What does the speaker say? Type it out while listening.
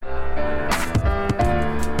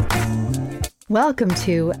Welcome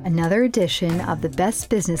to another edition of The Best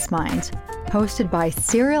Business Minds, hosted by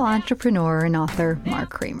serial entrepreneur and author Mark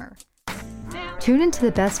Kramer. Tune into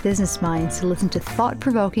The Best Business Minds to listen to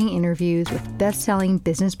thought-provoking interviews with best-selling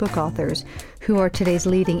business book authors who are today's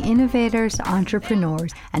leading innovators,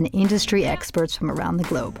 entrepreneurs, and industry experts from around the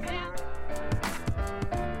globe.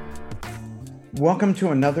 Welcome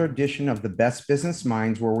to another edition of The Best Business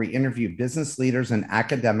Minds, where we interview business leaders and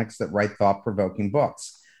academics that write thought-provoking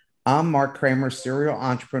books. I'm Mark Kramer, serial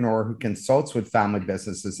entrepreneur who consults with family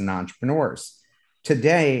businesses and entrepreneurs.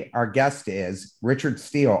 Today, our guest is Richard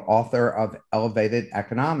Steele, author of Elevated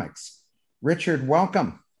Economics. Richard,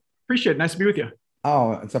 welcome. Appreciate it. Nice to be with you.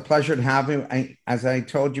 Oh, it's a pleasure to have you. As I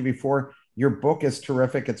told you before, your book is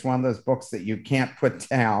terrific. It's one of those books that you can't put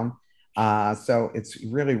down. So it's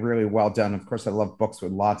really, really well done. Of course, I love books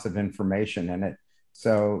with lots of information in it.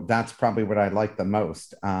 So that's probably what I like the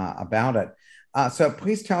most about it. So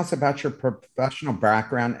please tell us about your professional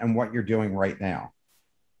background and what you're doing right now.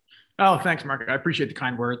 Oh, thanks, Mark. I appreciate the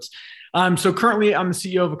kind words. So currently, I'm the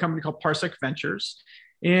CEO of a company called Parsec Ventures.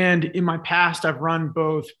 And in my past, I've run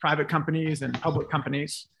both private companies and public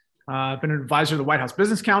companies. I've been an advisor to the White House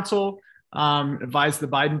Business Council, advised the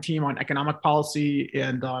Biden team on economic policy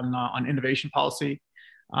and on innovation policy.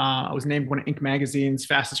 I was named one of Inc. magazine's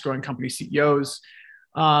fastest growing company CEOs.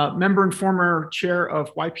 Member and former chair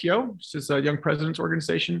of YPO, which is a Young Presidents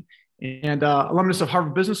Organization, and alumnus of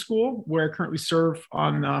Harvard Business School, where I currently serve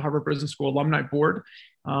on the Harvard Business School Alumni Board,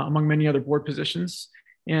 among many other board positions.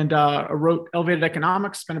 And I wrote Elevated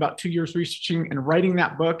Economics, spent about 2 years researching and writing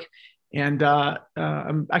that book. And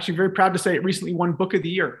I'm actually very proud to say it recently won Book of the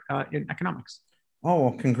Year in economics. Oh,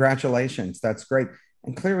 well, congratulations. That's great.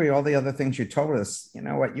 And clearly all the other things you told us, you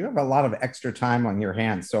know what, you have a lot of extra time on your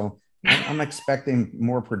hands. So I'm expecting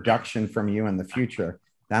more production from you in the future.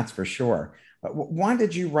 That's for sure. Why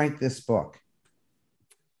did you write this book?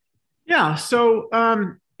 Yeah. So,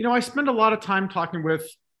 I spend a lot of time talking with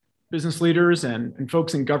business leaders and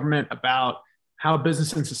folks in government about how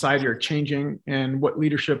business and society are changing and what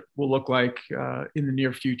leadership will look like in the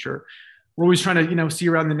near future. We're always trying to, see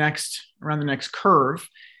around the next curve.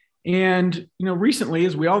 And, recently,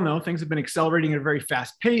 as we all know, things have been accelerating at a very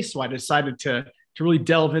fast pace. So I decided to really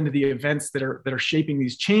delve into the events that are shaping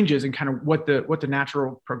these changes and kind of what the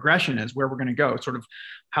natural progression is, where we're going to go, sort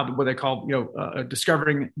of what they call,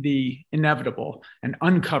 discovering the inevitable and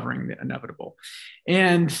uncovering the inevitable.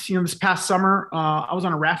 And, this past summer, I was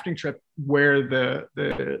on a rafting trip where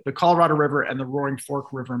the Colorado River and the Roaring Fork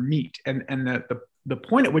River meet. And the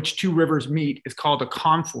point at which two rivers meet is called a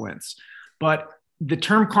confluence. But the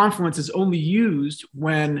term confluence is only used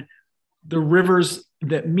when the rivers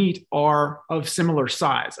that meet are of similar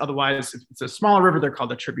size. Otherwise, if it's a smaller river, they're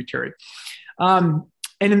called a tributary. And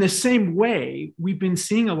in the same way, we've been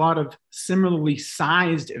seeing a lot of similarly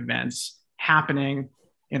sized events happening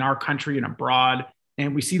in our country and abroad.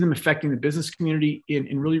 And we see them affecting the business community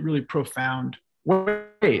in really, really profound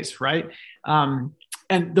ways, right?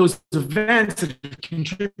 And those events that have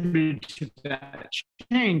contributed to that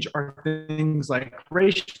change are things like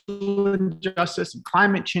racial injustice and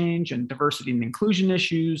climate change and diversity and inclusion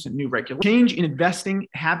issues and new regulations, change in investing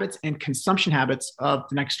habits and consumption habits of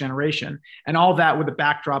the next generation, and all that with a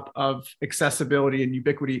backdrop of accessibility and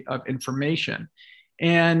ubiquity of information.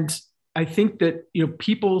 And I think that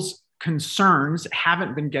people's concerns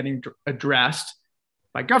haven't been getting addressed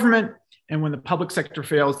by government. And when the public sector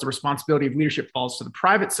fails, the responsibility of leadership falls to the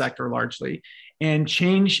private sector largely. And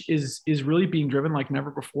change is really being driven like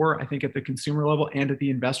never before, I think, at the consumer level and at the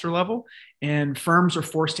investor level. And firms are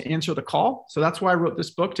forced to answer the call. So that's why I wrote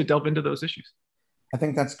this book, to delve into those issues. I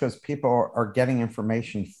think that's because people are getting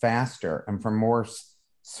information faster and from more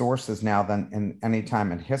sources now than in any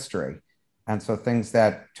time in history. And so things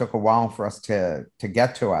that took a while for us to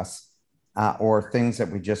get to us, or things that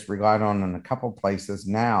we just relied on in a couple places,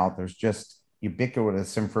 now there's just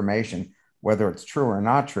ubiquitous information. Whether it's true or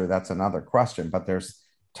not true, that's another question, but there's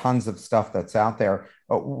tons of stuff that's out there.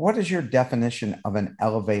 What is your definition of an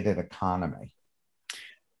elevated economy?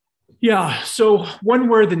 Yeah, so one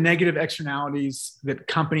where the negative externalities that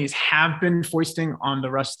companies have been foisting on the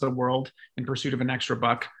rest of the world in pursuit of an extra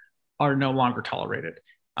buck are no longer tolerated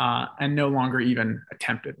and no longer even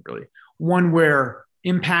attempted, really. One where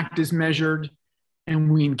impact is measured,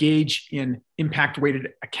 and we engage in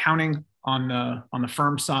impact-weighted accounting on the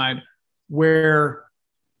firm side, where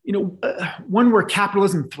one where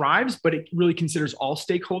capitalism thrives, but it really considers all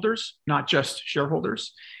stakeholders, not just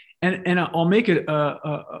shareholders. And I'll make it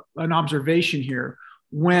an observation here.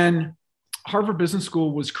 When Harvard Business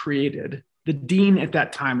School was created, the dean at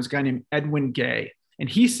that time was a guy named Edwin Gay, and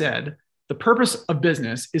he said the purpose of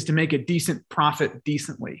business is to make a decent profit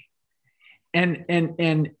decently. And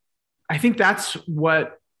I think that's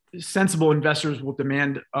what sensible investors will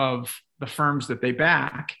demand of the firms that they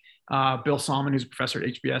back. Bill Salmon, who's a professor at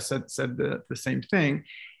HBS, said the same thing.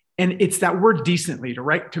 And it's that word decently,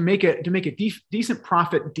 to make a decent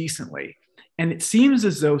profit decently. And it seems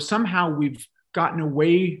as though somehow we've gotten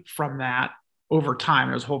away from that over time.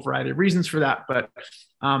 There's a whole variety of reasons for that, but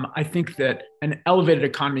I think that an elevated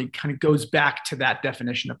economy kind of goes back to that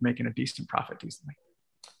definition of making a decent profit decently.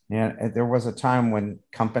 Yeah, there was a time when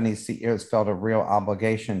company CEOs felt a real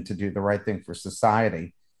obligation to do the right thing for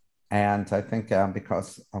society. And I think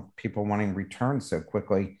because of people wanting returns so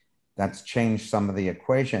quickly, that's changed some of the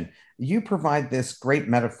equation. You provide this great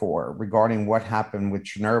metaphor regarding what happened with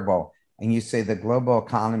Chernobyl, and you say the global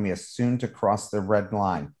economy is soon to cross the red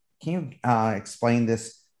line. Can you explain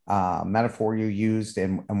this metaphor you used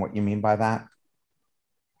and what you mean by that?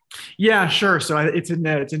 Yeah, sure. So it's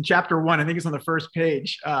in chapter 1. I think it's on the first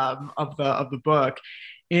page of the book,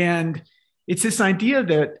 and it's this idea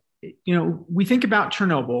that we think about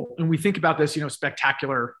Chernobyl and we think about this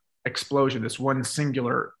spectacular explosion, this one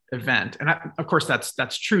singular event, and of course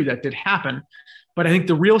that's true, that did happen. But I think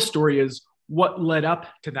the real story is what led up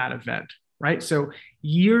to that event, right? So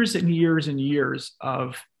years and years and years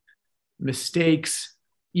of mistakes,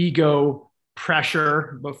 ego,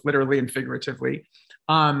 pressure, both literally and figuratively.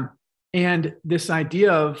 And this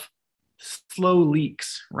idea of slow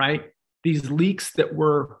leaks, right? These leaks that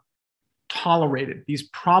were tolerated, these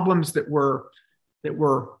problems that were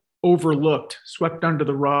overlooked, swept under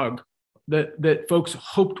the rug, that folks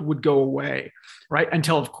hoped would go away, right?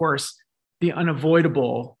 Until, of course, the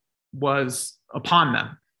unavoidable was upon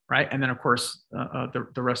them, right? And then, of course, the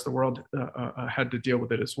rest of the world had to deal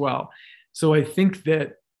with it as well. So I think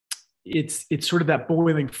that it's sort of that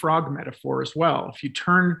boiling frog metaphor as well. If you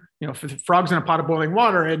turn, if the frog's in a pot of boiling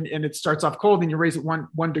water and it starts off cold and you raise it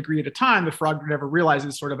one degree at a time, the frog never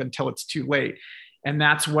realizes sort of until it's too late. And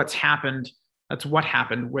that's what's happened. That's what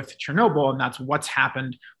happened with Chernobyl. And that's what's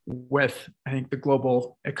happened with, I think, the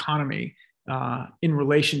global economy in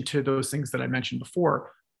relation to those things that I mentioned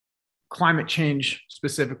before. Climate change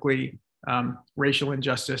specifically, racial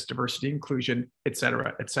injustice, diversity, inclusion, et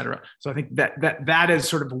cetera, et cetera. So I think that is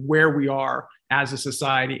sort of where we are as a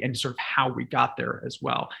society and sort of how we got there as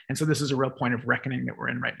well. And so this is a real point of reckoning that we're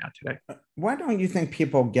in right now today. Why don't you think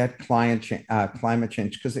people get climate change?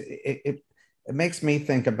 Because it makes me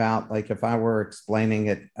think about, like, if I were explaining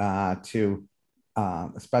it to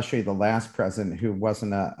especially the last president who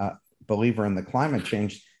wasn't a believer in the climate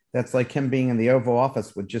change, that's like him being in the Oval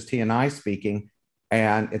Office with just he and I speaking.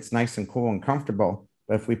 And it's nice and cool and comfortable.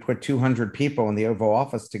 But if we put 200 people in the Oval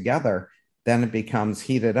Office together, then it becomes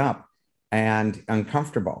heated up and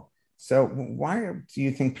uncomfortable. So why do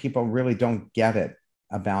you think people really don't get it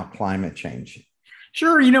about climate change?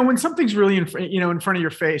 Sure. When something's really in front of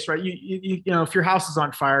your face, right? If your house is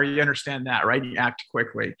on fire, you understand that, right? You act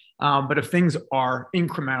quickly. But if things are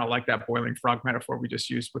incremental, like that boiling frog metaphor we just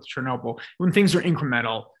used with Chernobyl, when things are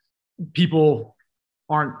incremental, people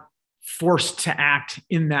aren't forced to act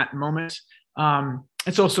in that moment.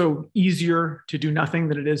 It's also easier to do nothing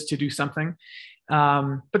than it is to do something.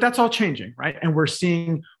 But that's all changing, right? And we're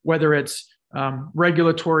seeing whether it's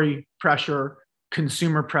regulatory pressure,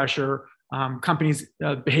 consumer pressure, companies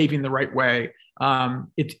behaving the right way.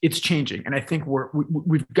 It's changing. And I think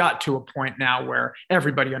we've got to a point now where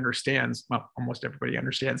everybody understands, well, almost everybody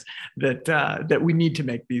understands that we need to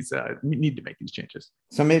make these changes.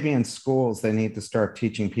 So maybe in schools, they need to start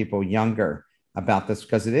teaching people younger about this,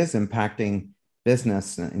 because it is impacting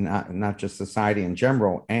business and not just society in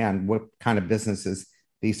general, and what kind of businesses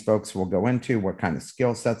these folks will go into, what kind of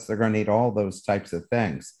skill sets they're going to need, all those types of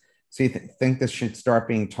things. So you think this should start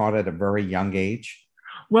being taught at a very young age?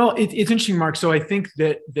 Well, it's interesting, Mark. So I think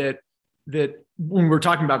that when we're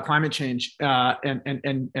talking about climate change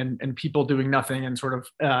and people doing nothing and sort of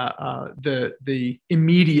the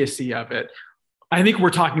immediacy of it, I think we're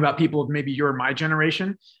talking about people of maybe your or my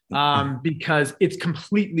generation, because it's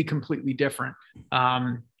completely different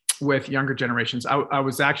with younger generations. I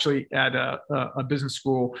was actually at a business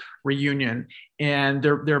school reunion, and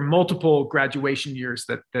there are multiple graduation years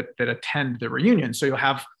that attend the reunion. So you'll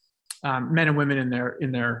have men and women in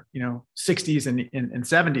their 60s and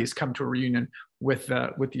 70s come to a reunion with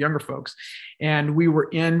the younger folks. And we were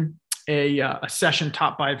in a session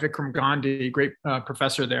taught by Vikram Gandhi, a great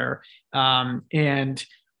professor there. And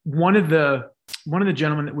one of the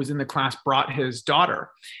gentlemen that was in the class brought his daughter.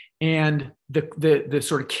 And the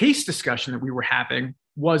sort of case discussion that we were having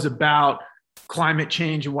was about climate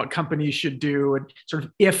change and what companies should do and sort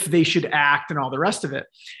of if they should act and all the rest of it.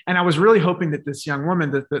 And I was really hoping that this young woman,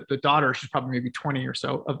 the daughter, she's probably maybe 20 or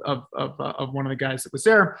so of one of the guys that was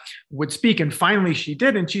there, would speak. And finally she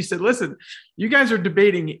did. And she said, listen, you guys are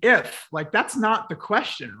debating if, like, that's not the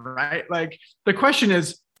question, right? Like the question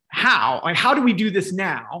is how, like, how do we do this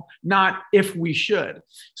now? Not if we should.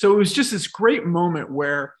 So it was just this great moment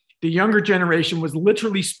where the younger generation was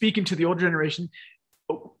literally speaking to the older generation,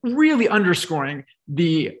 really underscoring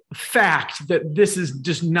the fact that this is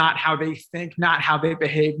just not how they think, not how they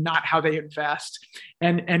behave, not how they invest.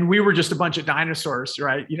 And we were just a bunch of dinosaurs,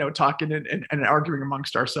 right? You know, talking and arguing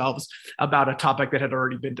amongst ourselves about a topic that had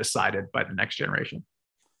already been decided by the next generation.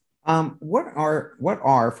 What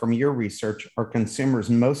are, from your research, are consumers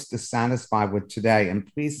most dissatisfied with today? And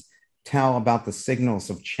please tell about the signals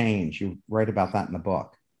of change. You write about that in the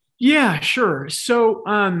book. Yeah, sure. So,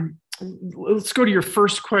 let's go to your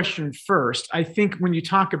first question first. I think when you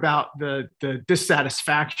talk about the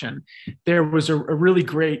dissatisfaction, there was a really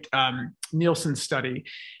great Nielsen study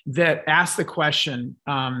that asked the question.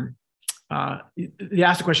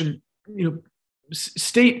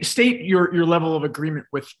 State your level of agreement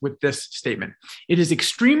with this statement. It is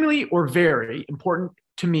extremely or very important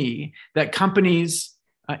to me that companies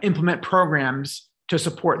implement programs to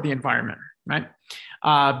support the environment. Right?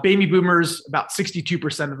 Baby boomers, about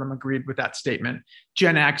 62% of them agreed with that statement.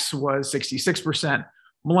 Gen X was 66%.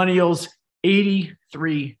 Millennials, 83%.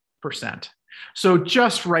 So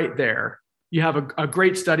just right there, you have a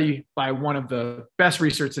great study by one of the best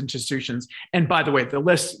research institutions. And by the way, the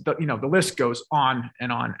list goes on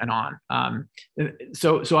and on and on.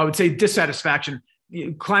 So I would say dissatisfaction.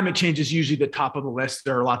 Climate change is usually the top of the list.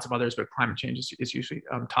 There are lots of others, but climate change is usually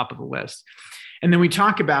top of the list. And then we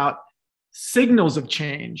talk about signals of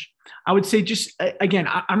change. I would say just, again,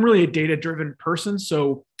 I'm really a data-driven person.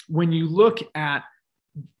 So when you look at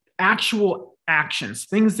actual actions,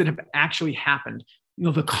 things that have actually happened,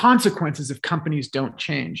 the consequences if companies don't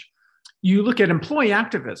change, you look at employee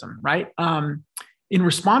activism, right? In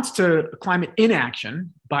response to climate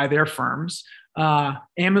inaction by their firms,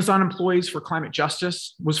 Amazon Employees for Climate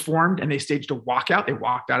Justice was formed, and they staged a walkout. They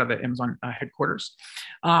walked out of the Amazon headquarters.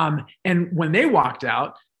 And when they walked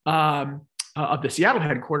out, of the Seattle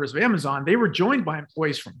headquarters of Amazon, they were joined by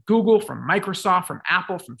employees from Google, from Microsoft, from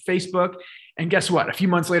Apple, from Facebook. And guess what? A few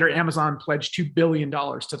months later, Amazon pledged $2 billion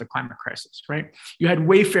to the climate crisis, right? You had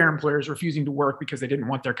Wayfair employers refusing to work because they didn't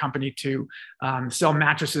want their company to sell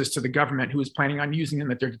mattresses to the government, who was planning on using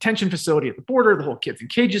them at their detention facility at the border, the whole kids in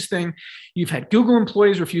cages thing. You've had Google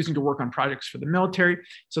employees refusing to work on projects for the military.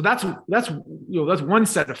 So that's one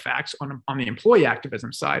set of facts on the employee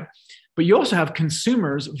activism side. But you also have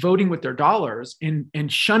consumers voting with their dollars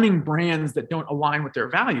and shunning brands that don't align with their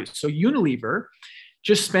values. So Unilever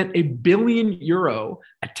just spent €1 billion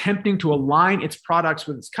attempting to align its products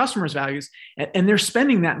with its customers' values. And they're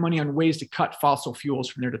spending that money on ways to cut fossil fuels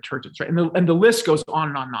from their detergents, right? And the list goes on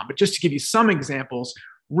and on and on. But just to give you some examples,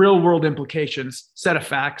 real world implications, set of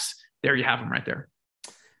facts, there you have them right there.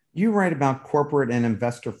 You write about corporate and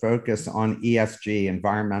investor focus on ESG,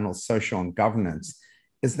 environmental, social, and governance.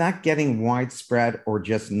 Is that getting widespread or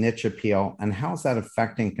just niche appeal? And how is that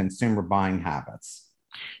affecting consumer buying habits?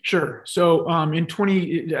 Sure. So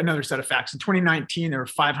another set of facts. In 2019, there were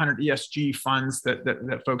 500 ESG funds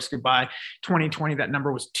that folks could buy. 2020, that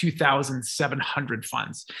number was 2,700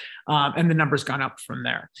 funds. And the number's gone up from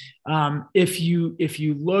there. If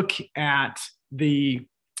you look at the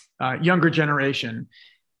younger generation,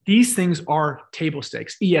 these things are table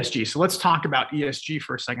stakes, ESG. So let's talk about ESG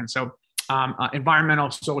for a second. So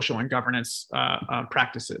environmental, social, and governance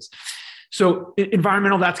practices. So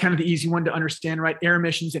environmental, that's kind of the easy one to understand, right? Air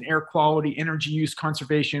emissions and air quality, energy use,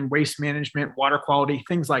 conservation, waste management, water quality,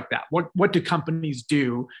 things like that. What do companies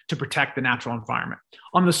do to protect the natural environment?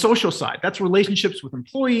 On the social side, that's relationships with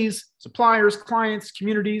employees, suppliers, clients,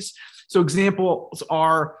 communities. So examples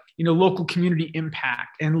are, local community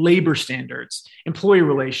impact and labor standards, employee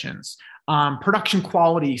relations, production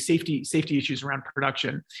quality, safety issues around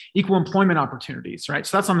production, equal employment opportunities, right?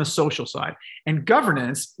 So that's on the social side. And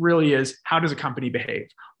governance really is, how does a company behave?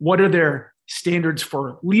 What are their standards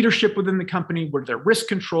for leadership within the company? What are their risk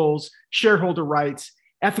controls, shareholder rights,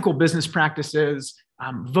 ethical business practices,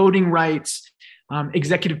 voting rights,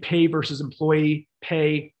 executive pay versus employee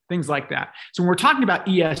pay, things like that. So when we're talking about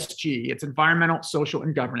ESG, it's environmental, social,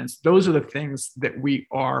 and governance. Those are the things that we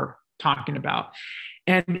are talking about.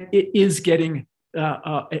 And it is getting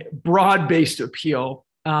a broad-based appeal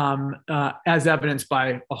as evidenced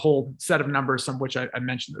by a whole set of numbers, some of which I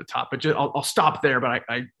mentioned at the top. But I'll stop there. But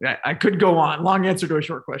I could go on. Long answer to a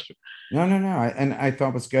short question. No. And I thought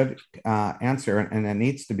it was good answer, and it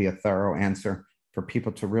needs to be a thorough answer for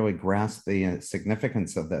people to really grasp the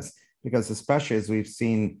significance of this, because especially as we've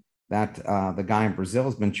seen that the guy in Brazil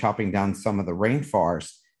has been chopping down some of the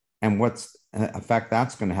rainforest, and what's effect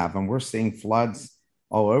that's going to have. And we're seeing floods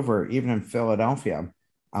all over, even in Philadelphia.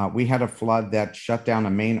 We had a flood that shut down a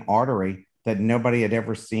main artery that nobody had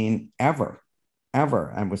ever seen ever,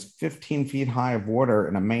 and was 15 feet high of water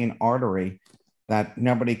in a main artery that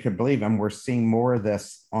nobody could believe. And we're seeing more of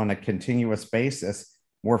this on a continuous basis,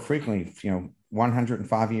 more frequently.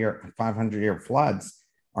 500-year floods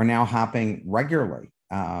are now happening regularly,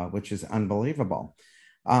 which is unbelievable.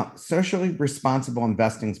 Socially responsible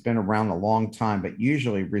investing has been around a long time, but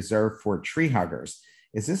usually reserved for tree huggers.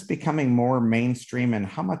 Is this becoming more mainstream, and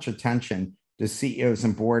how much attention do CEOs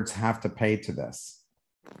and boards have to pay to this?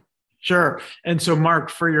 Sure. And so, Mark,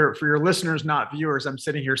 for your listeners, not viewers, I'm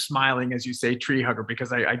sitting here smiling as you say tree hugger,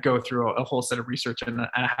 because I go through a whole set of research, and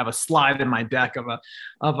I have a slide in my deck of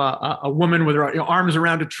a woman with her arms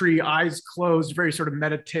around a tree, eyes closed, very sort of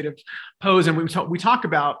meditative pose. And we talk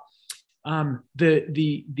about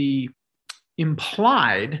the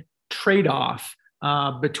implied trade-off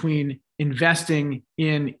between investing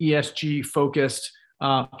in ESG focused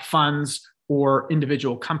funds or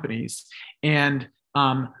individual companies. And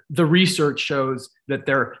the research shows that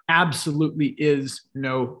there absolutely is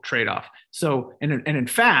no trade-off. So, and in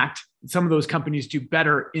fact, some of those companies do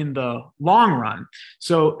better in the long run.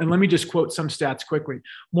 So, and let me just quote some stats quickly.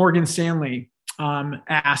 Morgan Stanley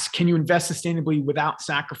asks, can you invest sustainably without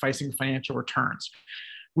sacrificing financial returns?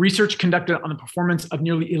 Research conducted on the performance of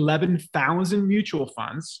nearly 11,000 mutual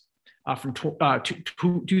funds from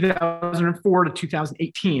 2004 to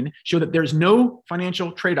 2018 show that there's no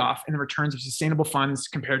financial trade-off in the returns of sustainable funds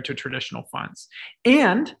compared to traditional funds,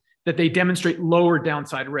 and that they demonstrate lower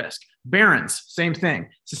downside risk. Barron's, same thing.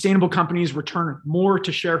 Sustainable companies return more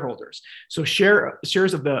to shareholders. So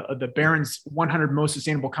shares of the Barron's 100 most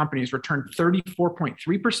sustainable companies returned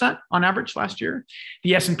 34.3% on average last year.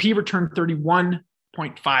 The S&P returned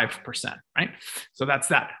 31.5%, right? So that's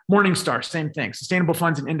that. Morningstar, same thing. Sustainable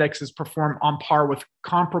funds and indexes perform on par with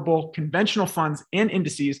comparable conventional funds and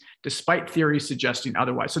indices, despite theories suggesting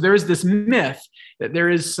otherwise. So there is this myth that there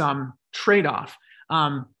is some trade-off.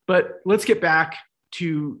 But let's get back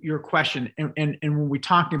to your question. And when we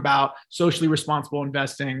talk about socially responsible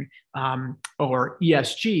investing or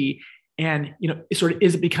ESG, and sort of,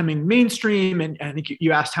 is it becoming mainstream? And I think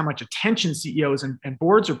you asked how much attention CEOs and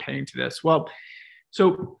boards are paying to this. Well,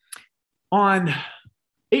 so on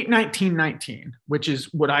 8/19/19, which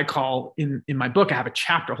is what I call in my book, I have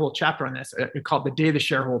a whole chapter on this, called The Day the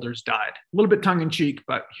Shareholders Died. A little bit tongue in cheek,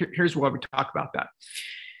 but here's why we talk about that.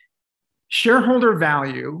 Shareholder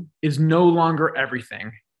value is no longer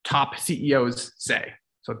everything, top CEOs say.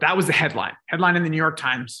 So that was the headline in the New York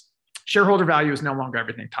Times. Shareholder value is no longer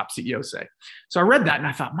everything, top CEOs say. So I read that and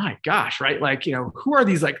I thought, my gosh, right? Like, who are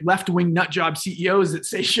these like left-wing nut job CEOs that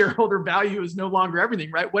say shareholder value is no longer everything,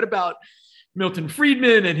 right? What about Milton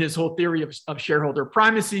Friedman and his whole theory of shareholder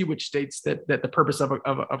primacy, which states that the purpose of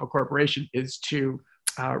a corporation is to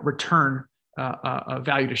return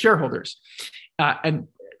value to shareholders, and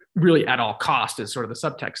really at all cost is sort of the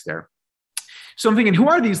subtext there. So I'm thinking, who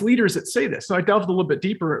are these leaders that say this? So I delved a little bit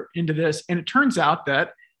deeper into this, and it turns out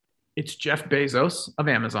that it's Jeff Bezos of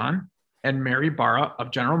Amazon, and Mary Barra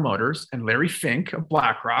of General Motors, and Larry Fink of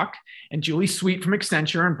BlackRock, and Julie Sweet from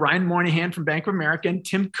Accenture, and Brian Moynihan from Bank of America, and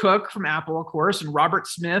Tim Cook from Apple, of course, and Robert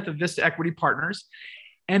Smith of Vista Equity Partners,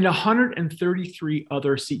 and 133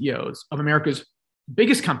 other CEOs of America's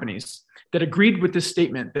biggest companies that agreed with this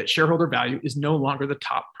statement that shareholder value is no longer the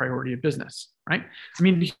top priority of business, right? I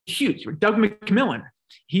mean, huge. Doug McMillon,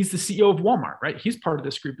 he's the CEO of Walmart, right? He's part of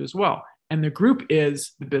this group as well. And the group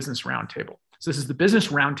is the Business Roundtable. So this is the Business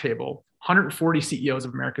Roundtable, 140 CEOs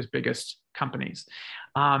of America's biggest companies.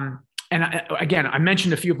 Again, I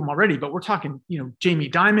mentioned a few of them already, but we're talking, Jamie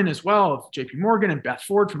Dimon as well of JP Morgan, and Beth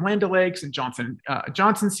Ford from Land O'Lakes, and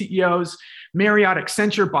Johnson CEOs, Marriott,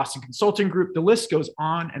 Accenture, Boston Consulting Group. The list goes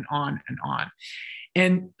on and on and on.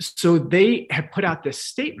 And so they have put out this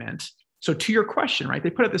statement. So to your question, right,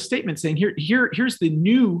 they put out this statement saying, here's the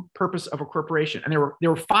new purpose of a corporation. And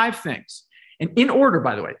there were 5 things. And in order,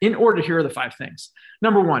 by the way, here are the 5 things.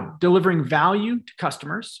 Number 1, delivering value to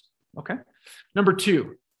customers. Okay. Number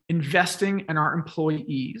 2, investing in our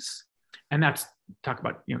employees. And that's talk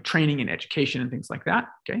about, training and education and things like that.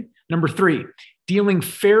 Okay. Number 3, dealing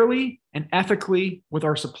fairly and ethically with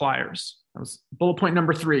our suppliers. That was bullet point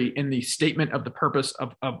number 3 in the statement of the purpose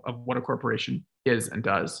of what a corporation is and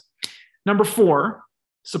does. Number 4,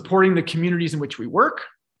 supporting the communities in which we work.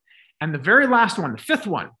 And the very last one, the 5th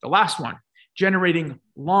one, the last one, generating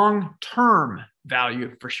long-term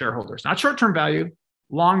value for shareholders. Not short-term value,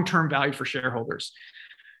 long-term value for shareholders.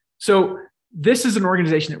 So this is an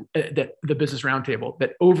organization that the Business Roundtable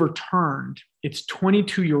that overturned its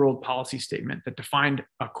 22-year-old policy statement that defined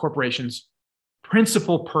a corporation's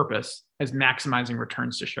principal purpose as maximizing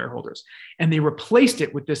returns to shareholders. And they replaced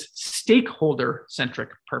it with this stakeholder-centric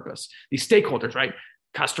purpose. These stakeholders, right?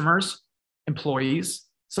 Customers, employees,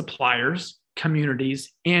 suppliers,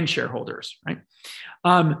 communities, and shareholders, right?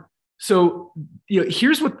 So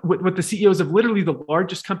here's what the CEOs of literally the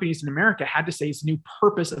largest companies in America had to say is new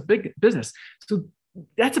purpose of big business. So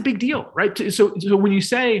that's a big deal, right? So when you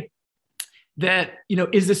say that,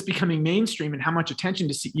 is this becoming mainstream, and how much attention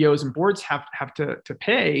do CEOs and boards have to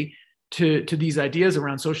pay to these ideas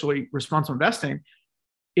around socially responsible investing?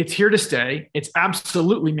 It's here to stay. It's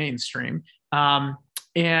absolutely mainstream.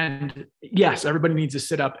 And yes, everybody needs to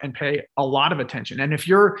sit up and pay a lot of attention. And if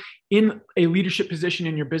you're in a leadership position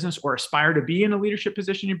in your business or aspire to be in a leadership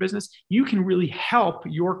position in your business, you can really help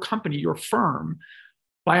your company, your firm,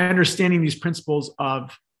 by understanding these principles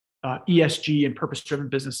of ESG and purpose-driven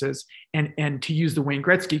businesses. And to use the Wayne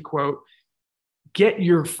Gretzky quote, get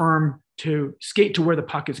your firm to skate to where the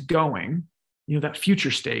puck is going, that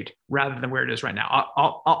future state, rather than where it is right now.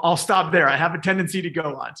 I'll stop there. I have a tendency to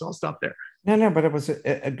go on, so I'll stop there. No, but it was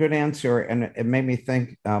a good answer. And it made me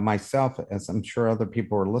think myself, as I'm sure other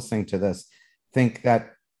people are listening to this, think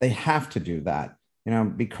that they have to do that,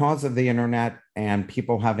 because of the internet and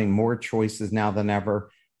people having more choices now than ever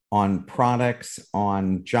on products,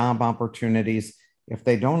 on job opportunities. If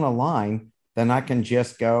they don't align, then I can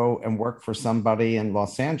just go and work for somebody in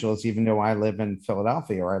Los Angeles, even though I live in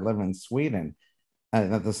Philadelphia or I live in Sweden.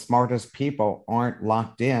 The smartest people aren't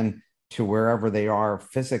locked in to wherever they are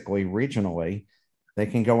physically, regionally. They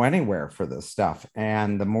can go anywhere for this stuff.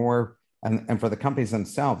 And the more, and for the companies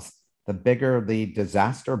themselves, the bigger the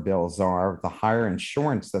disaster bills are, the higher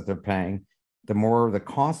insurance that they're paying, the more the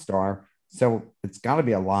costs are. So it's got to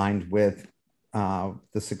be aligned with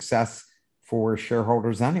the success for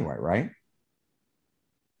shareholders anyway, right?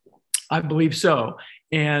 I believe so.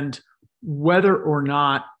 And whether or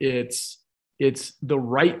not it's the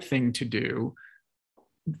right thing to do,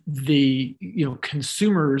 the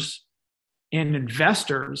consumers and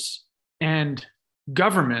investors and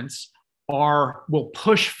governments will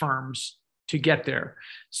push firms to get there.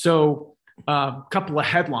 So a couple of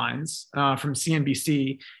headlines from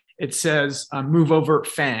CNBC. It says move over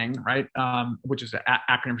FANG, right? Which is an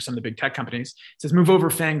acronym for some of the big tech companies. It says move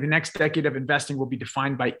over FANG. The next decade of investing will be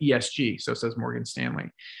defined by ESG. So says Morgan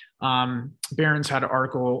Stanley. Barron's had an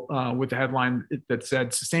article with the headline that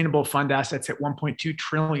said sustainable fund assets hit 1.2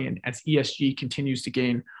 trillion as ESG continues to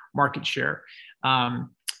gain market share.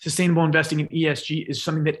 Sustainable investing in ESG is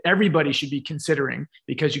something that everybody should be considering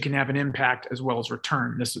because you can have an impact as well as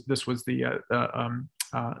return. This was the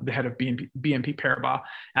head of BNP Paribas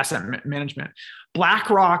Asset Management.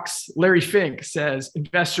 BlackRock's Larry Fink says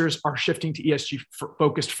investors are shifting to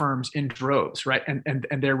ESG-focused firms in droves, right? And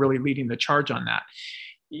they're really leading the charge on that.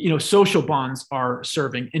 Social bonds are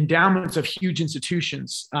serving. Endowments of huge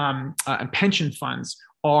institutions and pension funds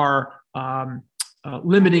are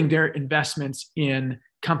limiting their investments in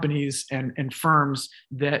companies and firms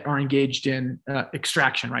that are engaged in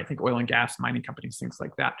extraction, right? Think oil and gas, mining companies, things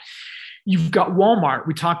like that. You've got Walmart.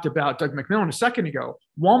 We talked about Doug McMillon a second ago.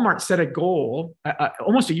 Walmart set a goal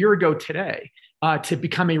almost a year ago today to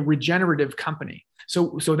become a regenerative company.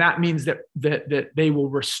 So that means that they will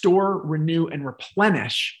restore, renew, and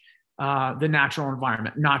replenish the natural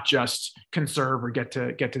environment, not just conserve or get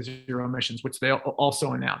to zero emissions, which they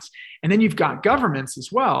also announced. And then you've got governments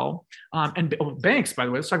as well, and banks, by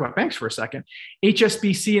the way. Let's talk about banks for a second.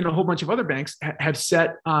 HSBC and a whole bunch of other banks have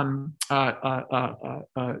set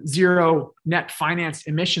zero net financed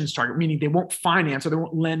emissions target, meaning they won't finance or they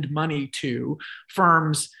won't lend money to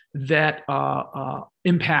firms that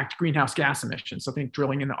impact greenhouse gas emissions. So think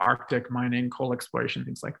drilling in the Arctic, mining, coal exploration,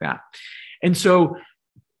 things like that. And so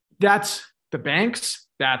that's the banks,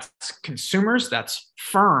 that's consumers, that's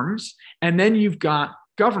firms, and then you've got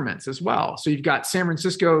governments as well. So you've got San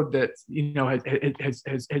Francisco that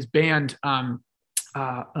has banned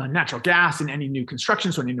natural gas in any new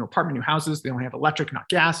construction, so any new apartment, new houses. They only have electric, not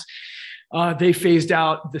gas. They phased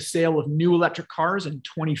out the sale of new electric cars in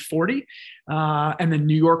 2040. And then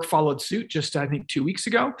New York followed suit just, I think, 2 weeks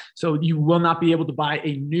ago. So you will not be able to buy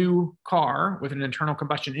a new car with an internal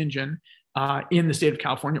combustion engine in the state of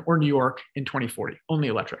California or New York in 2040, only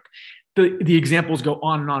electric. The examples go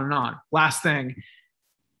on and on and on. Last thing,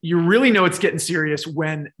 you really know it's getting serious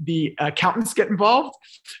when the accountants get involved.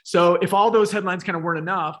 So if all those headlines kind of weren't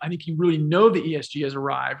enough, I think you really know the ESG has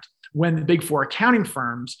arrived when the big four accounting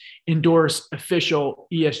firms endorse official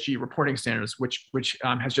ESG reporting standards, which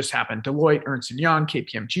has just happened. Deloitte, Ernst & Young,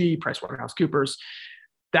 KPMG, PricewaterhouseCoopers.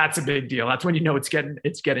 That's a big deal. That's when you know it's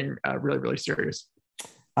getting really, really serious.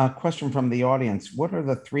 A question from the audience. What are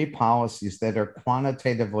the 3 policies that are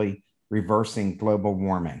quantitatively reversing global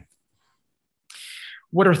warming?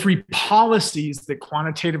 What are 3 policies that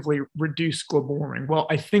quantitatively reduce global warming? Well,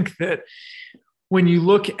 I think that when you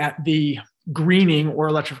look at the greening or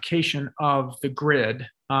electrification of the grid,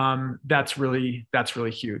 that's really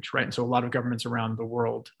huge, right? And so a lot of governments around the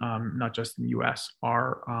world, not just in the U.S.,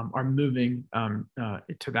 are moving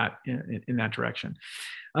to that in that direction.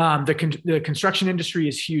 The construction industry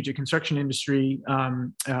is huge. The construction industry,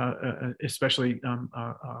 especially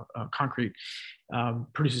concrete,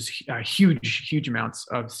 produces huge amounts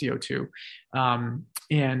of CO2,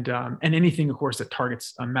 and anything, of course, that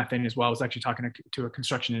targets methane as well. I was actually talking to a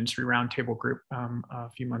construction industry roundtable group a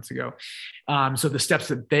few months ago. So the steps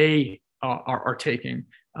that they are taking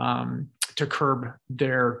to curb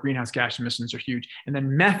their greenhouse gas emissions are huge. And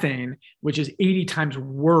then methane, which is 80 times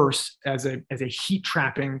worse as a heat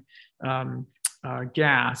trapping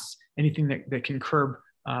gas, anything that can curb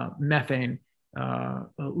methane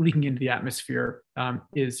leaking into the atmosphere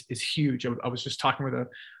is huge. I was just talking with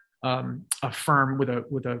a firm with a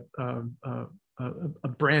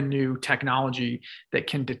brand new technology that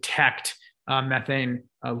can detect methane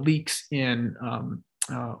leaks in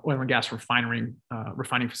oil and gas refining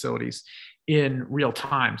facilities in real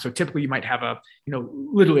time. So typically you might have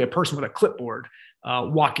literally a person with a clipboard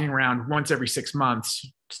walking around once every 6 months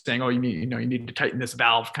saying, oh, you need to tighten this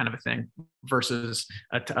valve, kind of a thing, versus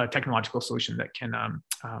a technological solution that can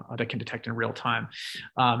detect in real time.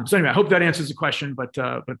 So anyway, I hope that answers the question, but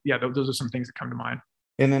yeah, those are some things that come to mind.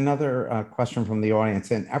 And another question from the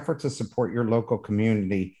audience: in effort to support your local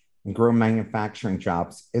community and grow manufacturing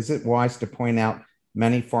jobs, is it wise to point out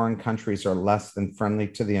many foreign countries are less than friendly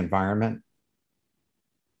to the environment?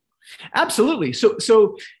 Absolutely. So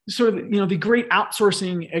the great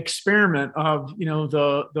outsourcing experiment of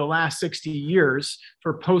the last 60 years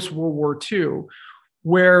for post World War II,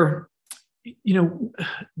 where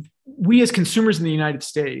we as consumers in the United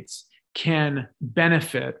States can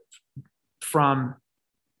benefit from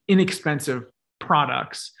inexpensive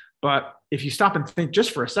products. But if you stop and think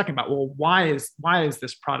just for a second about, well, why is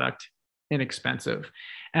this product inexpensive?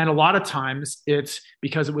 And a lot of times it's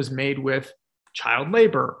because it was made with child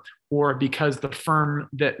labor, or because the firm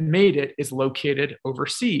that made it is located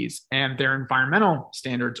overseas and their environmental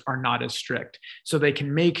standards are not as strict. So they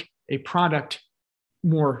can make a product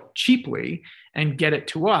more cheaply and get it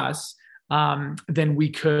to us than we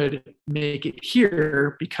could make it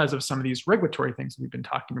here because of some of these regulatory things we've been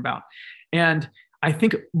talking about. And I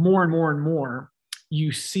think more and more and more,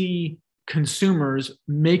 you see consumers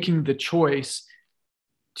making the choice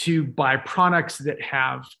to buy products that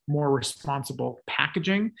have more responsible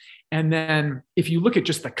packaging. And then if you look at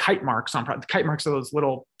just the kite marks on products, the kite marks are those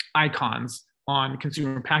little icons on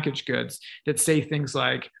consumer packaged goods that say things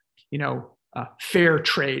like, fair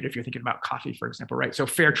trade, if you're thinking about coffee, for example, right? So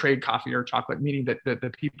fair trade coffee or chocolate, meaning that the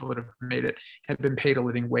people that have made it have been paid a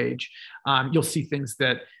living wage. You'll see things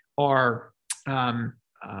that are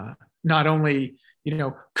not only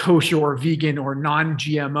kosher or vegan or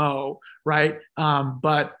non-GMO, right?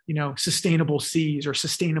 But sustainable seas or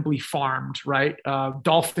sustainably farmed, right?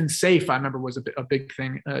 Dolphin safe, I remember, was a big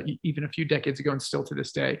thing even a few decades ago, and still to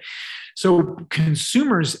this day. So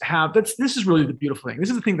consumers have this is really the beautiful thing. This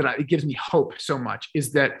is the thing that it gives me hope so much,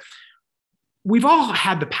 is that we've all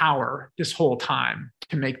had the power this whole time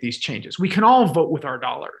to make these changes. We can all vote with our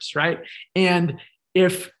dollars, right? And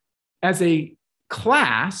if, as a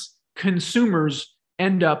class, consumers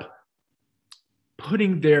end up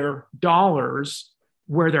putting their dollars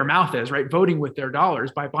where their mouth is, right? Voting with their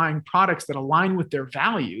dollars by buying products that align with their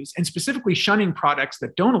values, and specifically shunning products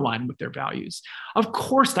that don't align with their values. Of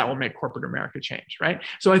course, that will make corporate America change, right?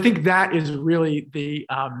 So I think that is really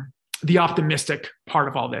the optimistic part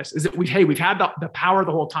of all this, is that we've had the power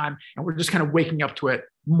the whole time, and we're just kind of waking up to it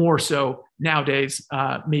more so nowadays,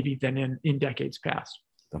 maybe than in decades past.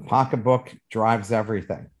 The pocketbook drives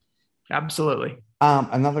everything. Absolutely.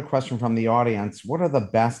 Another question from the audience: what are the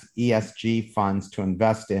best ESG funds to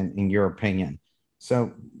invest in your opinion?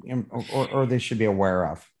 So, or they should be aware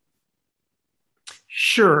of?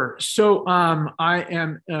 Sure. So I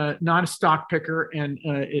am not a stock picker, and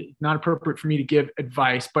it's not appropriate for me to give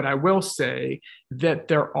advice, but I will say that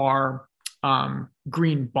there are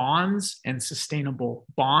green bonds and sustainable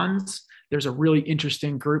bonds. There's a really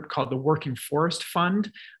interesting group called the Working Forest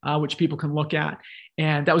Fund, which people can look at.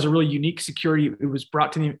 And that was a really unique security. It was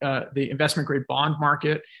brought to the investment grade bond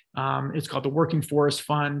market. It's called the Working Forest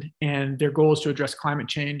Fund, and their goal is to address climate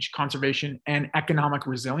change, conservation, and economic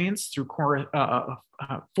resilience through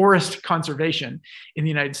forest conservation in the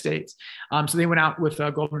United States. So they went out with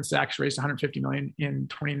Goldman Sachs, raised 150 million in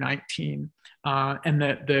 2019. And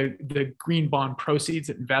the green bond proceeds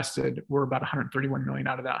that invested were about 131 million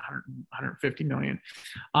out of that 150 million.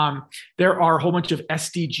 There are a whole bunch of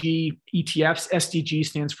SDG ETFs. SDG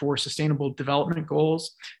stands for Sustainable Development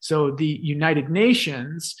Goals. So the United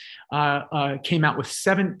Nations came out with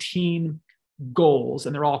 17 goals,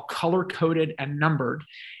 and they're all color coded and numbered.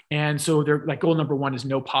 And so they're like, goal number 1 is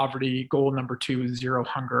no poverty. Goal number 2 is zero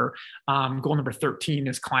hunger. Goal number 13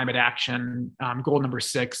 is climate action. Goal number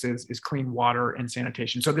 6 is clean water and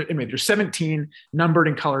sanitation. So anyway, there's 17 numbered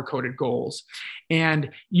and color coded goals.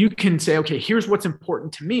 And you can say, okay, here's what's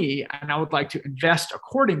important to me, and I would like to invest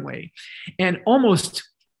accordingly. And almost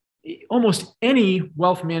any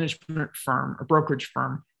wealth management firm or brokerage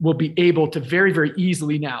firm will be able to very, very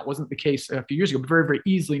easily now, it wasn't the case a few years ago, but very, very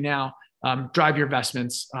easily now, drive your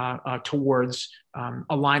investments towards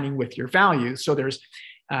aligning with your values. So there's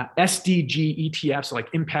SDG ETFs, like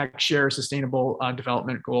Impact Share Sustainable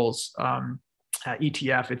Development Goals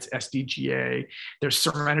ETF, it's SDGA. There's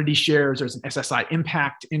Serenity Shares, there's an SSI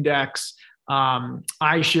Impact Index.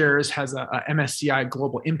 iShares has a MSCI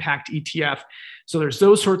Global Impact ETF. So there's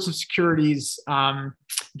those sorts of securities.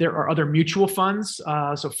 There are other mutual funds.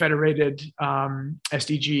 So Federated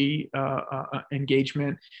SDG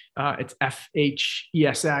Engagement. It's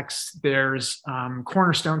FHESX. There's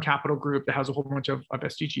Cornerstone Capital Group that has a whole bunch of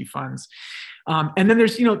SDG funds. And then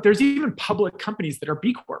there's even public companies that are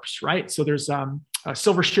B Corps, right? So there's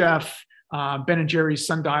Silver Chef, Ben & Jerry's,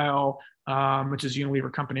 Sundial, which is a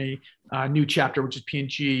Unilever company, New Chapter, which is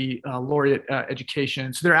P&G, Laureate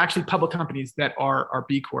Education. So there are actually public companies that are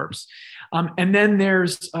B Corps. And then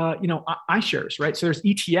there's, iShares, right? So there's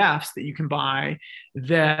ETFs that you can buy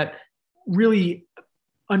that really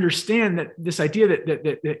understand that this idea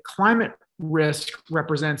that climate risk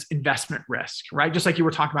represents investment risk, right? Just like you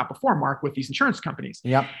were talking about before, Mark, with these insurance companies.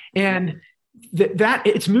 Yep. And that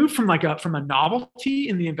it's moved from from a novelty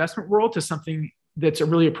in the investment world to something that's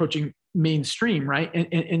really approaching mainstream, right?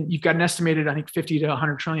 And you've got an estimated, I think, 50 to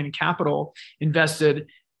 100 trillion in capital invested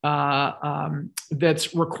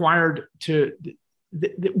that's required that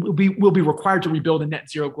will be required to rebuild a net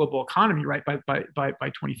zero global economy, right, by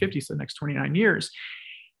 2050, so the next 29 years.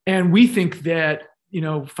 And we think that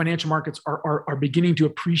financial markets are beginning to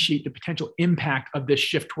appreciate the potential impact of this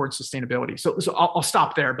shift towards sustainability. So I'll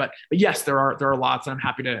stop there, but yes, there are lots, and I'm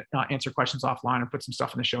happy to answer questions offline or put some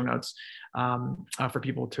stuff in the show notes for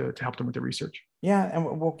people to help them with the research. Yeah,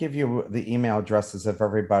 and we'll give you the email addresses of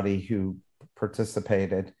everybody who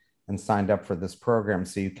participated and signed up for this program,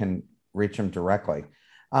 so you can reach them directly.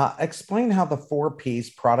 Explain how the 4 Ps,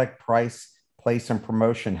 product, price, place, and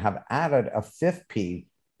promotion, have added a 5th P,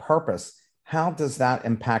 purpose. How does that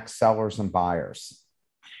impact sellers and buyers?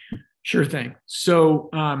 Sure thing. So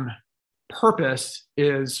purpose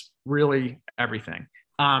is really everything.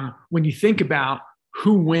 When you think about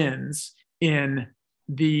who wins in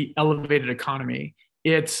the elevated economy,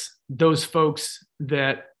 it's those folks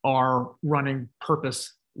that are running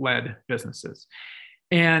purpose-led businesses.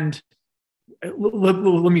 And let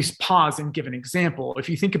me pause and give an example. If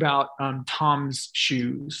you think about Tom's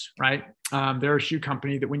Shoes, right? They're a shoe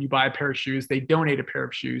company that when you buy a pair of shoes, they donate a pair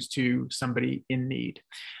of shoes to somebody in need.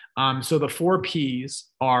 So the 4 Ps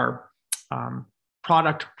are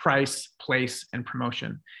product, price, place, and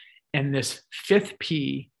promotion. And this 5th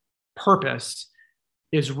P, purpose,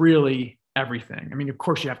 is really everything. I mean, of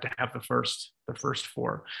course, you have to have the first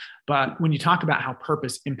 4. But when you talk about how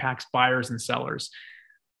purpose impacts buyers and sellers,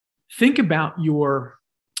 think about your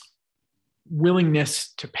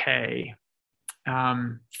willingness to pay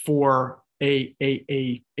for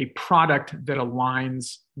a product that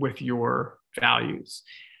aligns with your values.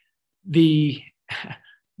 The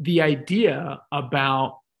idea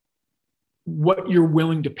about what you're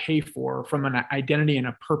willing to pay for from an identity and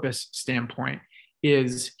a purpose standpoint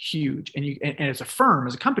is huge. And as a firm,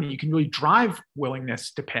 as a company, you can really drive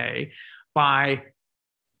willingness to pay by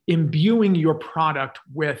imbuing your product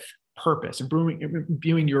with purpose,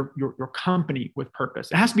 imbuing your company with purpose.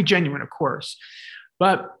 It has to be genuine, of course,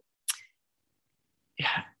 but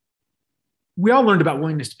we all learned about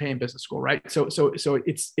willingness to pay in business school, right? So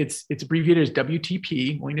it's abbreviated as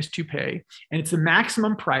WTP, willingness to pay, and it's the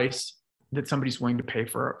maximum price that somebody's willing to pay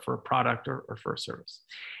for a product or for a service.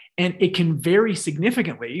 And it can vary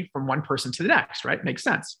significantly from one person to the next, right? Makes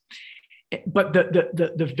sense. But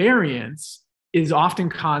the variance is often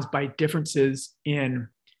caused by differences in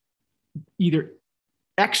either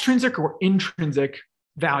extrinsic or intrinsic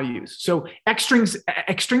values. So extrinsic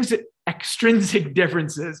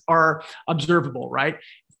differences are observable, right?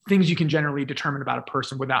 Things you can generally determine about a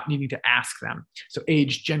person without needing to ask them. So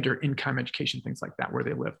age, gender, income, education, things like that, where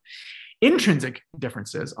they live. Intrinsic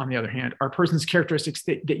differences, on the other hand, are person's characteristics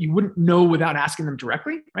that you wouldn't know without asking them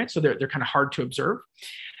directly, right? So they're kind of hard to observe.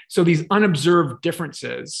 So these unobserved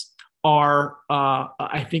differences are,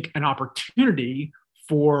 I think, an opportunity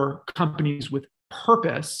for companies with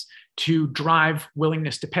purpose to drive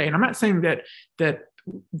willingness to pay. And I'm not saying that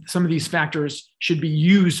some of these factors should be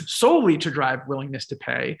used solely to drive willingness to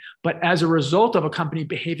pay, but as a result of a company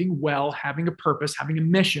behaving well, having a purpose, having a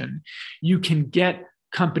mission, you can get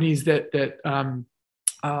companies that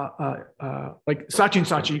like Saatchi &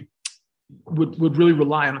 Saatchi would really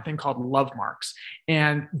rely on a thing called love marks.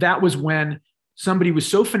 And that was when somebody was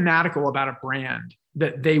so fanatical about a brand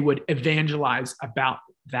that they would evangelize about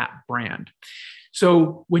that brand.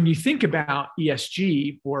 So when you think about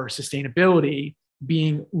ESG or sustainability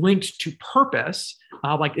being linked to purpose,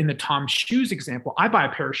 like in the Tom Shoes example, I buy a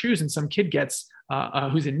pair of shoes and some kid gets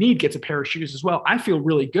who's in need gets a pair of shoes as well. I feel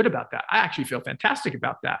really good about that. I actually feel fantastic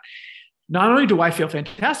about that. Not only do I feel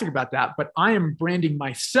fantastic about that, but I am branding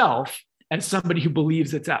myself as somebody who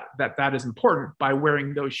believes that is important by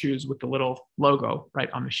wearing those shoes with the little logo right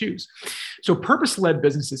on the shoes. So purpose-led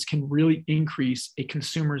businesses can really increase a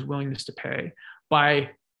consumer's willingness to pay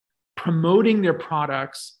by promoting their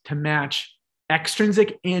products to match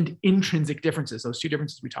extrinsic and intrinsic differences, those two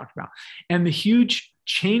differences we talked about. And the huge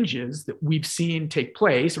changes that we've seen take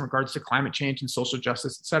place in regards to climate change and social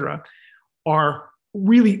justice, et cetera,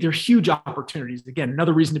 they're huge opportunities. Again,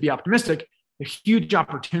 another reason to be optimistic. They're huge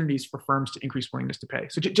opportunities for firms to increase willingness to pay.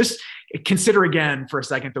 So just consider again for a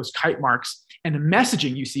second those kite marks and the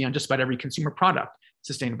messaging you see on just about every consumer product: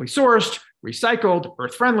 sustainably sourced, recycled,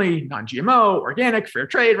 earth-friendly, non-GMO, organic, fair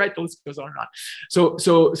trade, right? The list goes on and on.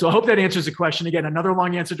 So I hope that answers the question. Again, another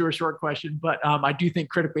long answer to a short question, but I do think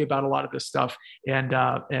critically about a lot of this stuff. And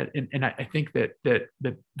I think that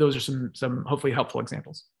those are some hopefully helpful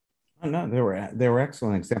examples. Oh, no, they were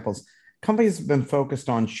excellent examples. Companies have been focused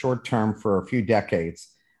on short term for a few decades.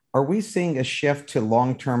 Are we seeing a shift to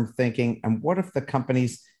long-term thinking? And what if the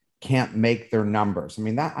companies can't make their numbers? I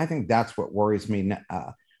mean, I think that's what worries me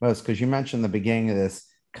most, because you mentioned the beginning of this,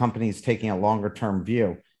 companies taking a longer-term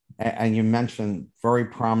view, and you mentioned very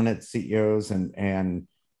prominent CEOs and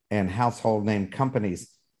household name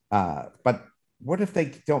companies. But what if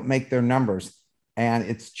they don't make their numbers, and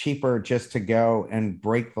it's cheaper just to go and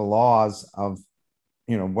break the laws of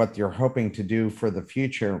what you're hoping to do for the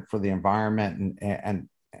future, for the environment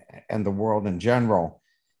and the world in general?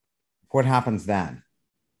 What happens then?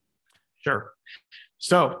 Sure.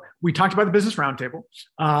 So we talked about the Business Roundtable,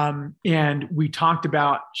 and we talked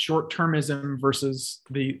about short-termism versus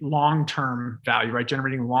the long-term value, right?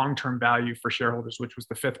 Generating long-term value for shareholders, which was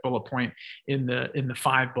the fifth bullet point in the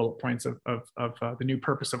 5 bullet points of the new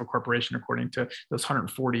purpose of a corporation, according to those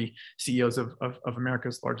 140 CEOs of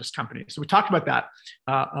America's largest companies. So we talked about that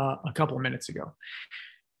a couple of minutes ago.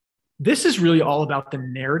 This is really all about the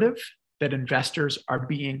narrative that investors are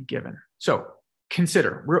being given. So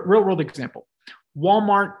consider real-world example.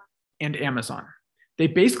 Walmart and Amazon. They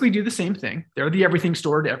basically do the same thing. They're the everything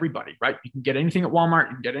store to everybody, right? You can get anything at Walmart,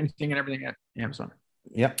 you can get anything and everything at Amazon.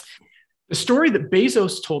 Yep. The story that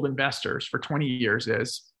Bezos told investors for 20 years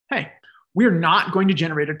is, hey, we're not going to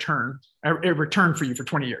generate a return for you for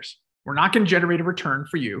 20 years. We're not going to generate a return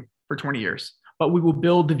for you for 20 years, but we will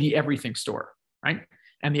build the everything store, right?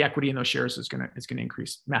 And the equity in those shares is going to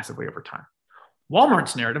increase massively over time.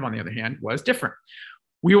 Walmart's narrative, on the other hand, was different.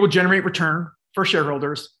 We will generate return for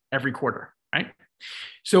shareholders every quarter, right?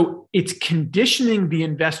 So it's conditioning the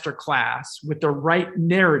investor class with the right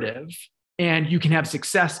narrative, and you can have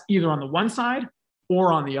success either on the one side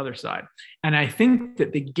or on the other side. And I think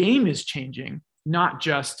that the game is changing, not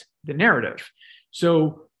just the narrative.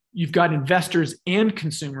 So you've got investors and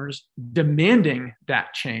consumers demanding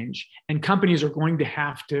that change, and companies are going to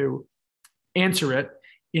have to answer it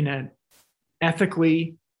in an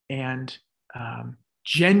ethically and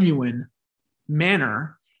genuine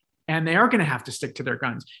manner, and they are going to have to stick to their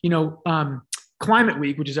guns. Climate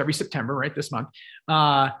Week, which is every September, right, this month,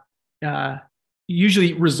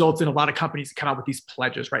 usually results in a lot of companies that come out with these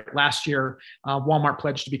pledges, right? Last year, Walmart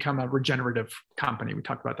pledged to become a regenerative company. We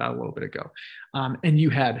talked about that a little bit ago. And you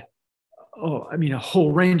had, a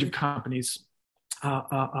whole range of companies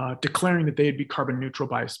declaring that they'd be carbon neutral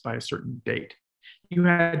by a certain date. You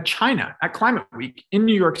had China at Climate Week in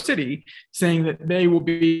New York City saying that they will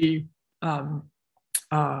be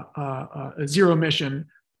zero emission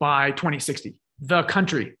by 2060, the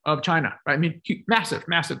country of China, right? I mean, massive,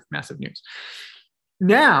 massive, massive news.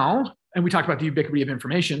 Now, and we talked about the ubiquity of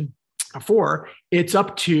information before, it's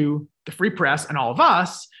up to the free press and all of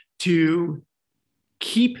us to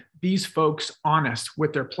keep these folks honest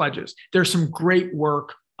with their pledges. There's some great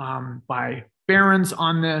work by Barron's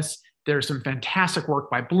on this. There's some fantastic work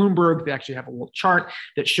by Bloomberg. They actually have a little chart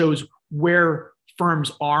that shows where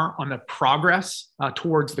firms are on the progress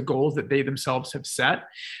towards the goals that they themselves have set.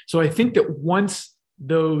 So I think that once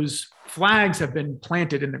those flags have been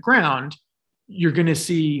planted in the ground, you're going to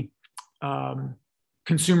see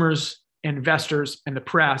consumers, investors, and the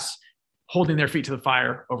press holding their feet to the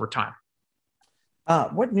fire over time.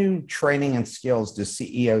 What new training and skills do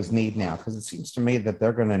CEOs need now? Because it seems to me that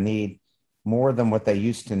they're going to need more than what they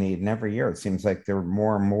used to need. And every year, it seems like there are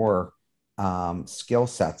more and more skill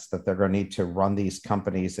sets that they're going to need to run these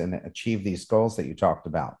companies and achieve these goals that you talked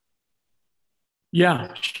about.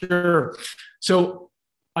 Yeah, sure. So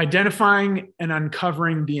identifying and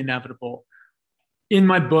uncovering the inevitable. In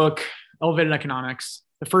my book, Elevated Economics,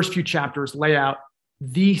 the first few chapters lay out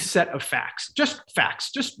the set of facts,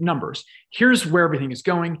 just numbers. Here's where everything is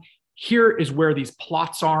going. Here is where these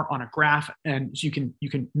plots are on a graph. And you can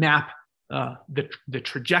map the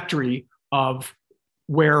trajectory of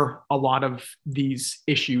where a lot of these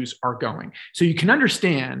issues are going. So you can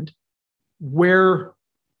understand where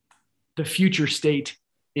the future state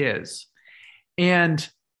is. And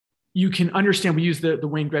you can understand, we used the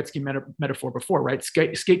Wayne Gretzky metaphor before, right?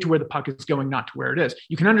 Skate to where the puck is going, not to where it is.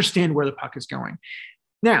 You can understand where the puck is going.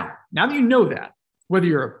 Now that you know that, whether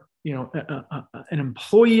you're an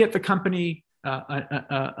employee at the company,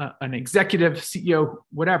 an executive, CEO,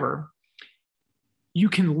 whatever, you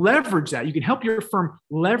can leverage that. You can help your firm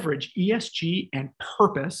leverage ESG and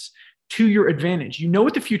purpose to your advantage. You know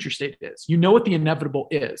what the future state is. You know what the inevitable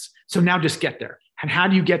is. So now just get there. And how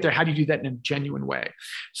do you get there? How do you do that in a genuine way?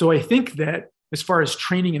 So I think that as far as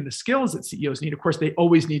training and the skills that CEOs need, of course, they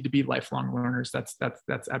always need to be lifelong learners. That's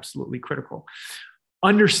absolutely critical.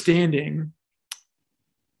 Understanding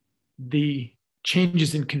the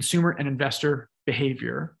changes in consumer and investor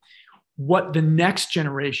behavior, what the next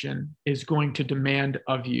generation is going to demand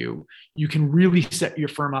of you, you can really set your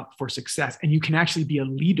firm up for success, and you can actually be a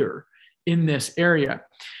leader in this area.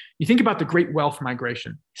 You think about the great wealth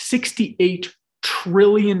migration, $68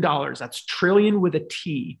 trillion, that's trillion with a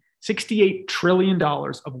T, $68 trillion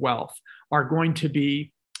of wealth are going to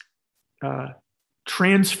be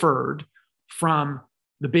transferred from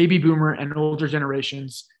the baby boomer and older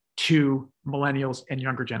generations to millennials and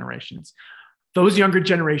younger generations. Those younger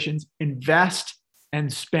generations invest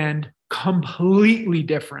and spend completely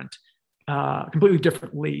differently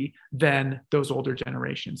than those older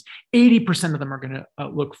generations. 80% of them are going to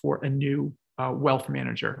look for a new wealth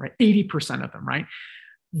manager, right? 80% of them, right?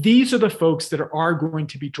 These are the folks that are going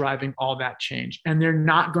to be driving all that change. And they're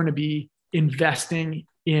not going to be investing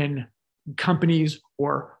in companies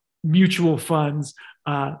or mutual funds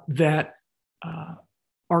that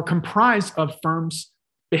are comprised of firms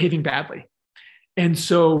behaving badly. And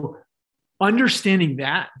so understanding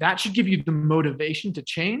that should give you the motivation to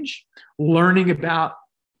change. Learning about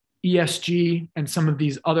ESG and some of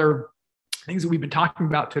these other things that we've been talking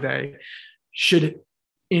about today should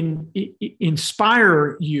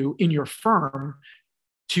inspire you in your firm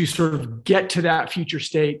to sort of get to that future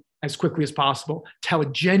state as quickly as possible, tell a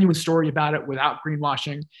genuine story about it without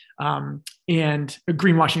greenwashing. And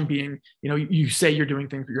greenwashing being, you say you're doing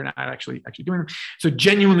things, but you're not actually doing them. So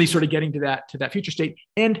genuinely sort of getting to that future state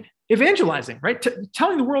and evangelizing, right?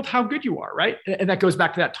 Telling the world how good you are, right? And that goes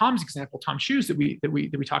back to that Tom's example, Tom Shoes that we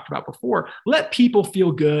talked about before. Let people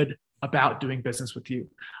feel good about doing business with you.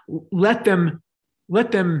 Let them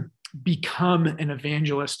become an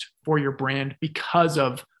evangelist for your brand because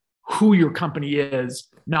of who your company is,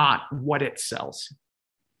 not what it sells.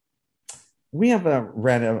 We have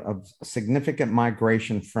read a significant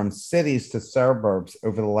migration from cities to suburbs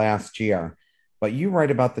over the last year, but you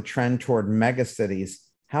write about the trend toward megacities.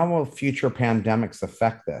 How will future pandemics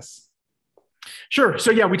affect this? Sure.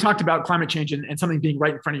 So yeah, we talked about climate change and something being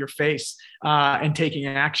right in front of your face and taking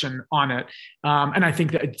action on it. And I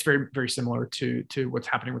think that it's very, very similar to what's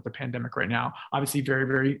happening with the pandemic right now. Obviously, very,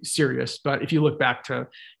 very serious. But if you look back to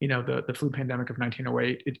the flu pandemic of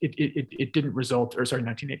 1908, it didn't result, or sorry,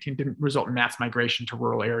 1918 didn't result in mass migration to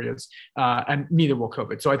rural areas, and neither will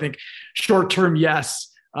COVID. So I think short term,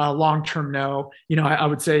 yes. Long term, no. I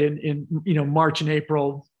would say in March and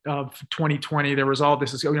April of 2020, there was all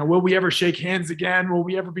this, will we ever shake hands again? Will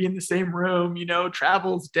we ever be in the same room?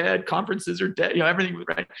 Travel's dead, conferences are dead, everything was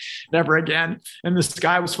right, never again. And the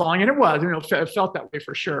sky was falling, and it was, it felt that way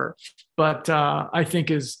for sure. But I think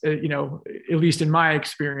at least in my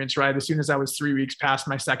experience, right, as soon as I was 3 weeks past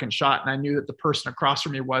my second shot, and I knew that the person across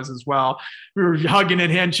from me was as well, we were hugging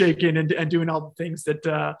and handshaking and doing all the things that,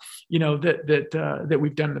 that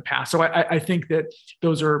we've done in the past. So I think that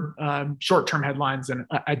those are short-term headlines, and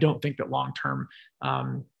I don't think that long-term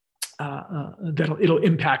it'll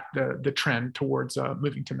impact the trend towards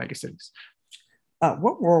moving to megacities.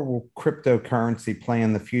 What role will cryptocurrency play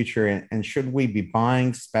in the future, and should we be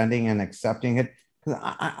buying, spending, and accepting it? Because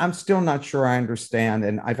I'm still not sure I understand,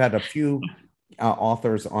 and I've had a few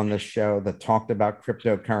authors on the show that talked about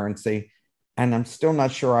cryptocurrency, and I'm still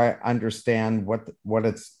not sure I understand what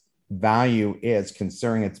its value is,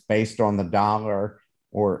 considering it's based on the dollar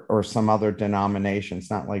or some other denomination.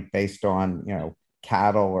 It's not like based on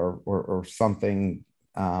cattle or something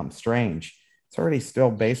strange. It's already still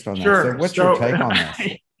based on that. Sure. So what's your take on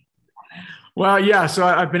this? Well, yeah. So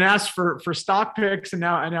I've been asked for stock picks and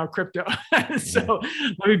now crypto. So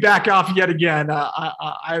let me back off yet again.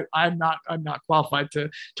 I'm not qualified to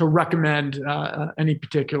recommend any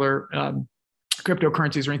particular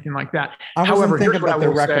cryptocurrencies or anything like that. I wasn't thinking about the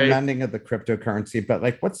recommending of the cryptocurrency, but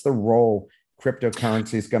what's the role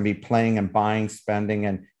cryptocurrency is going to be playing in buying, spending,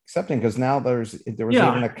 and accepting? Because now there was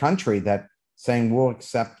even a country that saying we'll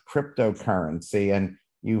accept cryptocurrency, and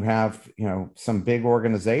you have some big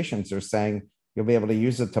organizations are saying you'll be able to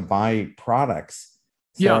use it to buy products.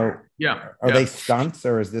 So are they stunts,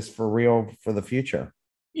 or is this for real for the future?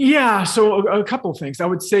 Yeah, so a couple of things. I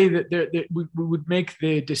would say that we would make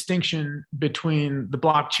the distinction between the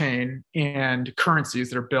blockchain and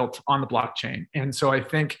currencies that are built on the blockchain. And so I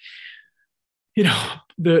think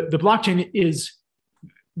the blockchain is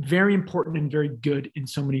very important and very good in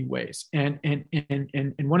so many ways. And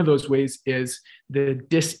one of those ways is the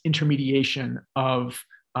disintermediation of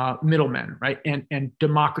middlemen, right? And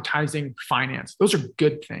democratizing finance. Those are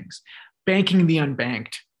good things. Banking the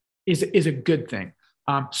unbanked is a good thing.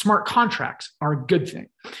 Smart contracts are a good thing.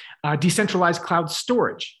 Decentralized cloud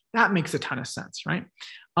storage, that makes a ton of sense, right?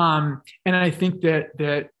 And I think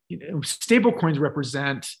that stable coins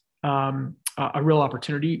represent a real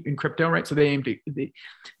opportunity in crypto, right? So the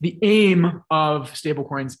aim of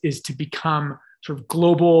stablecoins is to become sort of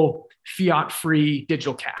global fiat-free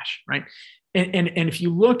digital cash, right? And if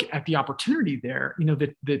you look at the opportunity there,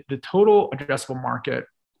 the total addressable market,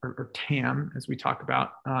 or TAM, as we talk about,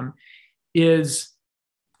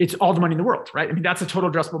 it's all the money in the world, right? I mean, that's a total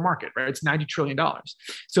addressable market, right? It's $90 trillion.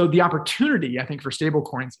 So the opportunity, I think, for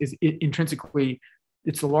stablecoins is intrinsically,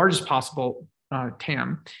 it's the largest possible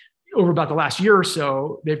TAM. Over about the last year or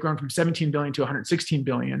so, they've grown from 17 billion to 116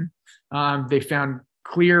 billion. They found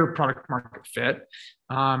clear product market fit.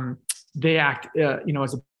 They act,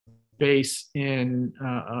 as a base in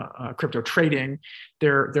crypto trading.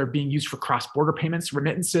 They're being used for cross-border payments,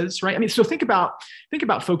 remittances, right? I mean, so think about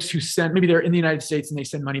folks who send, maybe they're in the United States and they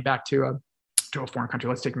send money back to a foreign country.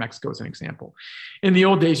 Let's take Mexico as an example. In the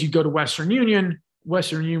old days, you go to Western Union.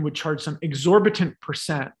 Western Union would charge some exorbitant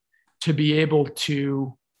percent to be able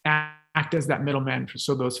to act as that middleman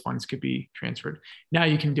so those funds could be transferred. Now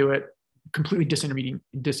you can do it completely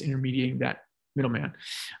disintermediating that middleman.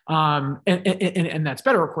 And that's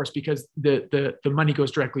better, of course, because the money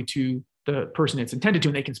goes directly to the person it's intended to,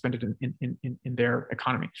 and they can spend it in their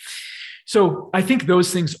economy. So I think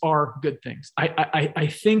those things are good things. I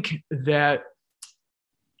think that,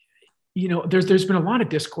 there's been a lot of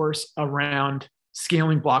discourse around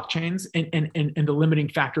scaling blockchains and the limiting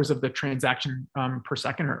factors of the transaction per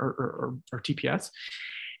second or TPS.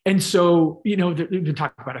 And so, we've been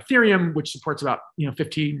talking about Ethereum, which supports about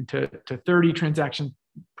 15 to 30 transactions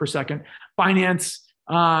per second. Binance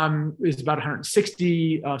is about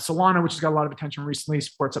 160. Solana, which has got a lot of attention recently,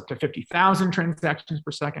 supports up to 50,000 transactions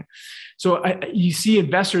per second. So you see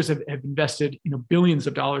investors have invested billions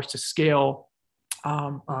of dollars to scale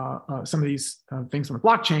some of these things on the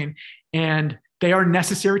blockchain, and they are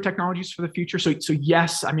necessary technologies for the future. So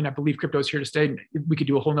yes, I mean, I believe crypto is here to stay. We could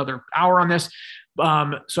do a whole nother hour on this.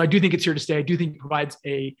 So I do think it's here to stay. I do think it provides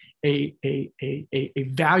a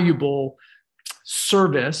valuable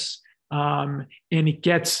service, and it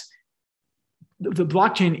gets the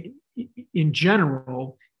blockchain in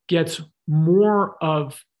general gets more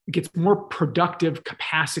productive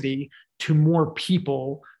capacity to more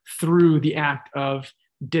people through the act of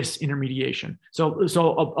disintermediation.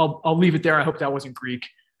 So I'll leave it there. I hope that wasn't Greek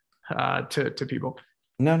to people.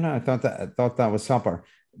 No, I thought that was helpful.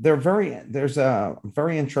 There's a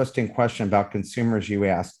very interesting question about consumers you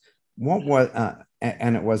asked. What was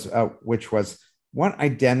which was what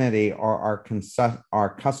identity are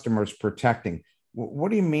our customers protecting?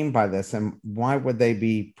 What do you mean by this, and why would they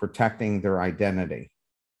be protecting their identity?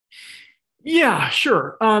 Yeah,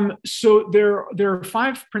 sure. So there are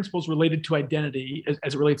 5 principles related to identity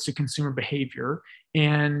as it relates to consumer behavior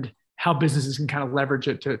and how businesses can kind of leverage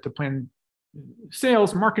it to plan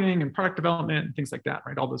sales, marketing, and product development and things like that,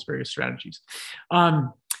 right? All those various strategies.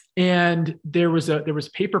 And there was a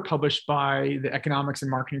paper published by the economics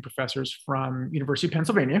and marketing professors from University of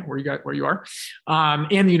Pennsylvania, where you are,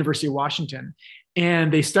 and the University of Washington.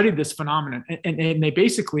 And they studied this phenomenon, and they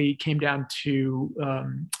basically came down to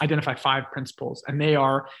identify 5 principles, and they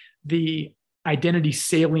are the identity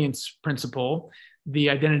salience principle, the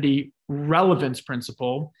identity relevance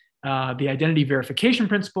principle, the identity verification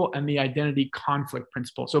principle, and the identity conflict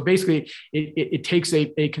principle. So basically, it takes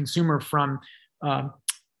a consumer from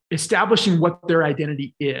establishing what their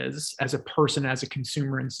identity is as a person, as a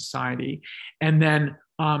consumer in society, and then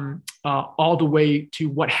all the way to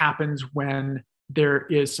what happens when there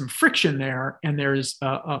is some friction there and there's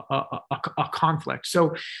a conflict.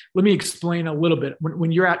 So let me explain a little bit.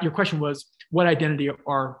 When your question was, what identity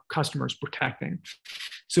are customers protecting?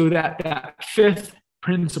 So that 5th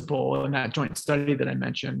principle in that joint study that I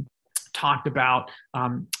mentioned talked about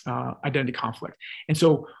identity conflict. And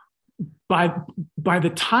so by the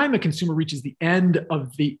time a consumer reaches the end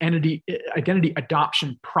of the identity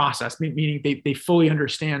adoption process, meaning they fully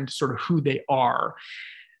understand sort of who they are,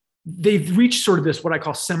 they've reached sort of this, what I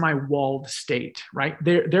call semi-walled state, right?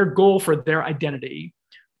 Their goal for their identity,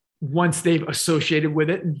 once they've associated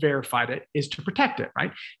with it and verified it, is to protect it,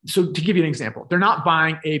 right? So to give you an example, they're not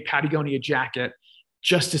buying a Patagonia jacket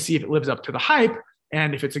just to see if it lives up to the hype.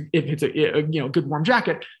 And if it's a good warm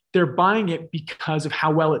jacket, they're buying it because of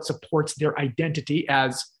how well it supports their identity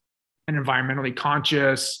as an environmentally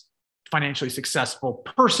conscious, financially successful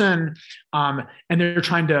person, and they're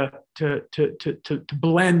trying to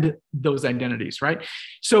blend those identities, right?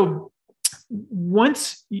 So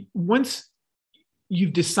once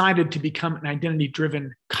you've decided to become an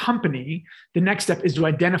identity-driven company, the next step is to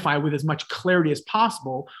identify with as much clarity as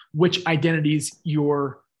possible which identities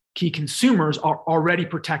your key consumers are already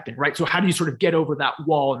protecting, right? So how do you sort of get over that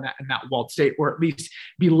wall in that walled state, or at least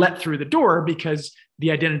be let through the door because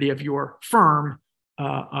the identity of your firm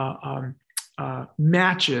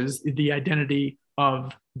matches the identity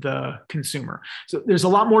of the consumer. So there's a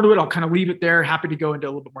lot more to it. I'll kind of leave it there. Happy to go into a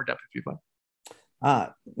little bit more depth if you'd like.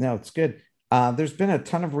 No, it's good. There's been a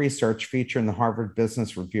ton of research featured in the Harvard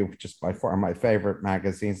Business Review, which is by far my favorite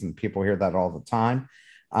magazines, and people hear that all the time,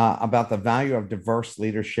 about the value of diverse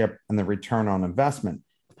leadership and the return on investment.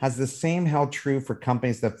 Has the same held true for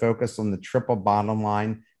companies that focus on the triple bottom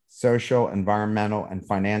line, social, environmental, and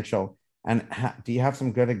financial? And do you have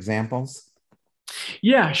some good examples?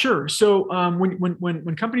 Yeah, sure. So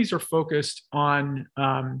when companies are focused on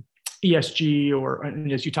ESG, or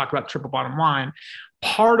as you talk about triple bottom line,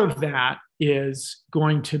 part of that is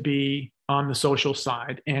going to be on the social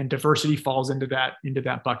side, and diversity falls into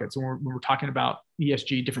that bucket. So when we're talking about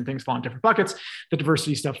ESG, different things fall in different buckets. The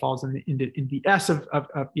diversity stuff falls in the S of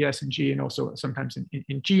ES and G, and also sometimes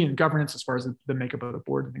in G in governance, as far as the makeup of the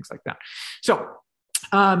board and things like that. So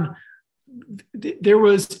there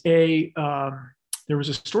was a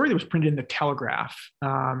story that was printed in the Telegraph,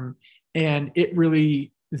 and it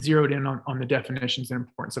really zeroed in on the definitions and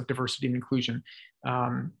importance of diversity and inclusion.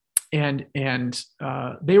 And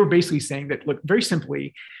they were basically saying that, look, very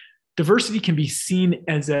simply, diversity can be seen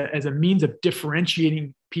as a means of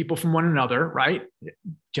differentiating people from one another, right?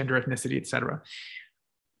 Gender, ethnicity, et cetera.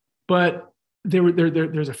 But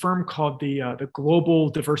there's a firm called the Global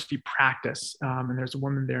Diversity Practice, and there's a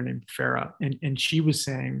woman there named Farah, and she was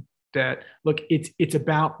saying that, look, it's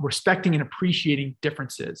about respecting and appreciating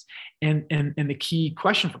differences, and the key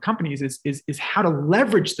question for companies is how to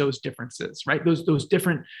leverage those differences, right? Those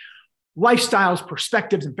different lifestyles,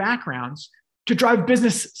 perspectives, and backgrounds to drive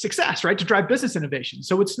business success, right? To drive business innovation.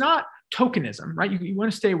 So it's not tokenism, right? You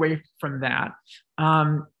want to stay away from that.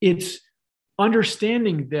 It's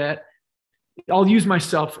understanding that. I'll use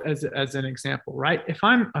myself as an example, right? If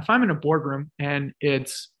I'm in a boardroom and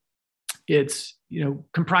it's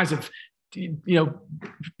comprised of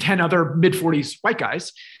 10 other mid-40s white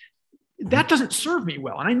guys. That doesn't serve me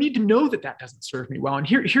well. And I need to know that doesn't serve me well. And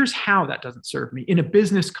here's how that doesn't serve me. In a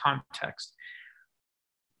business context,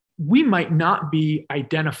 we might not be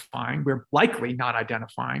identifying, we're likely not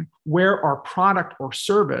identifying where our product or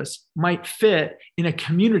service might fit in a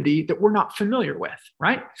community that we're not familiar with,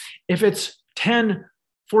 right? If it's 10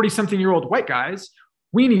 40-something-year-old white guys,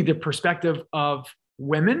 we need the perspective of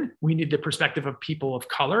women. We need the perspective of people of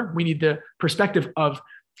color. We need the perspective of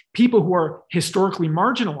people who are historically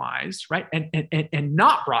marginalized, right? And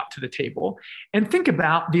not brought to the table. And think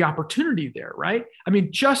about the opportunity there, right? I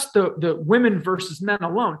mean, just the women versus men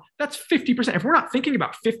alone, that's 50%. If we're not thinking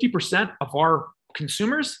about 50% of our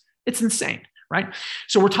consumers, it's insane, right?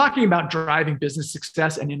 So we're talking about driving business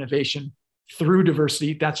success and innovation through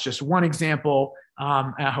diversity. That's just one example.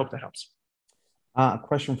 And I hope that helps. A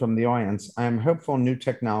question from the audience. I am hopeful new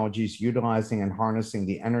technologies utilizing and harnessing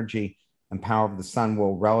the energy and power of the sun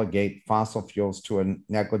will relegate fossil fuels to a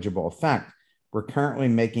negligible effect. We're currently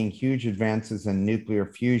making huge advances in nuclear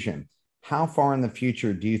fusion. How far in the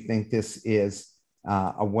future do you think this is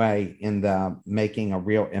away in the making a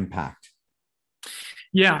real impact?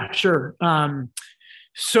 Yeah, sure.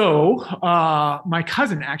 So my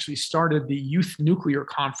cousin actually started the Youth Nuclear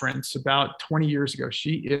Conference about 20 years ago.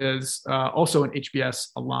 She is also an HBS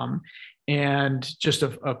alum and just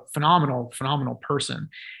a phenomenal person.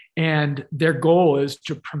 And their goal is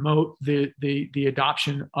to promote the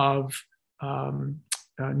adoption of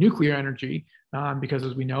nuclear energy because,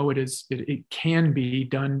 as we know, it can be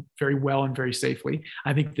done very well and very safely.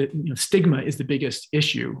 I think that stigma is the biggest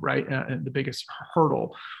issue, right? The biggest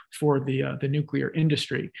hurdle for the nuclear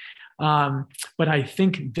industry. But I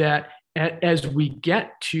think that as we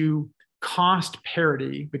get to cost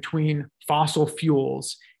parity between fossil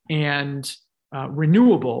fuels and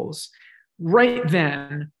renewables, right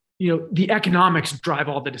then, the economics drive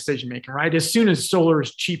all the decision making, right? As soon as solar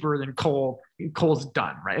is cheaper than coal's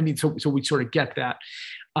done, right? I mean, so we sort of get that.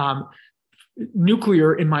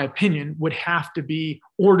 Nuclear, in my opinion, would have to be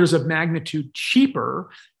orders of magnitude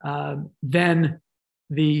cheaper than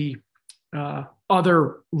the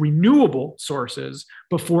other renewable sources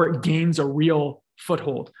before it gains a real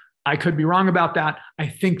foothold. I could be wrong about that. I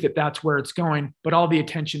think that that's where it's going, but all the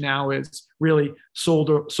attention now is really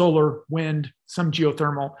solar, wind, some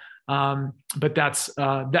geothermal. But that's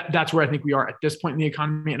where I think we are at this point in the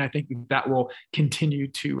economy, and I think that will continue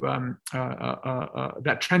to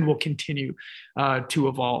that trend will continue to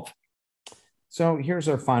evolve. So here's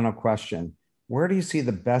our final question: where do you see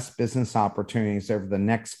the best business opportunities over the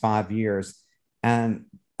next 5 years, and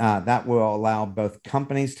that will allow both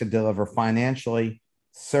companies to deliver financially,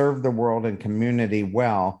 serve the world and community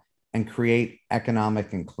well, and create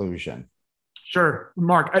economic inclusion? Sure,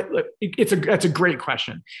 Mark. That's a great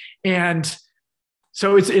question, and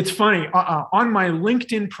so it's funny. On my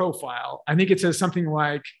LinkedIn profile, I think it says something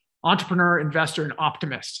like entrepreneur, investor, and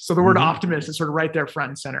optimist. So the word optimist is sort of right there,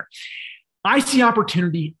 front and center. I see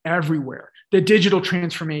opportunity everywhere: the digital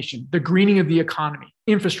transformation, the greening of the economy,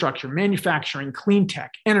 infrastructure, manufacturing, clean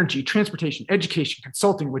tech, energy, transportation, education,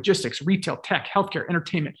 consulting, logistics, retail, tech, healthcare,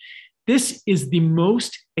 entertainment. This is the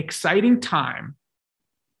most exciting time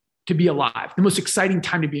to be alive, the most exciting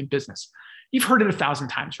time to be in business. You've heard it 1,000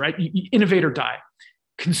 times, right? You innovate or die.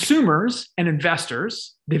 Consumers and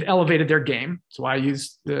investors, they've elevated their game. So I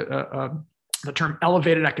use the term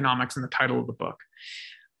elevated economics in the title of the book.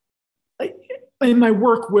 In my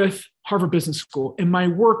work with Harvard Business School, in my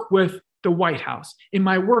work with the White House, in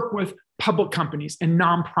my work with public companies and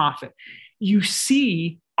nonprofit, you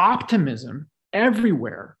see optimism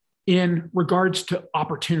everywhere in regards to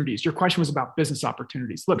opportunities. Your question was about business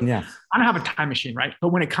opportunities. Look, I don't have a time machine, right? But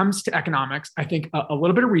when it comes to economics, I think a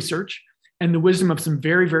little bit of research and the wisdom of some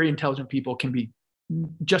very, very intelligent people can be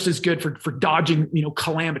just as good for dodging,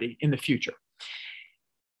 calamity in the future.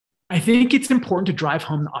 I think it's important to drive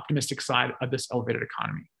home the optimistic side of this elevated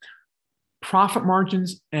economy. Profit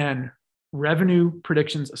margins and revenue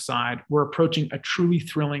predictions aside, we're approaching a truly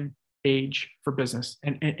thrilling age for business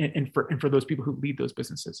and for those people who lead those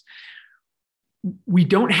businesses. We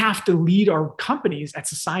don't have to lead our companies at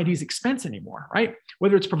society's expense anymore, right?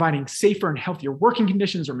 Whether it's providing safer and healthier working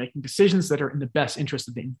conditions or making decisions that are in the best interest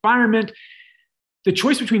of the environment, the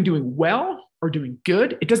choice between doing well or doing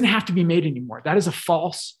good, it doesn't have to be made anymore. That is a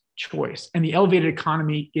false choice. And the elevated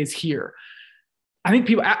economy is here. I think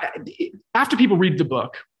after people read the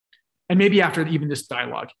book, and maybe after even this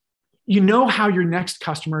dialogue, you know how your next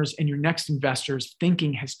customers and your next investors'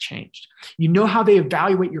 thinking has changed. You know how they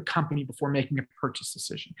evaluate your company before making a purchase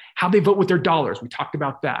decision, how they vote with their dollars. We talked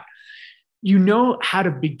about that. You know how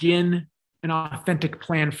to begin an authentic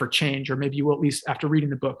plan for change, or maybe you will at least after reading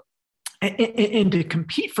the book. And to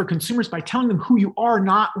compete for consumers by telling them who you are,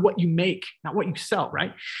 not what you make, not what you sell,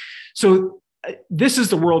 right? So this is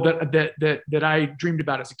the world that I dreamed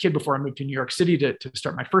about as a kid before I moved to New York City to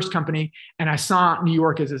start my first company. And I saw New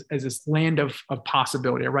York as this land of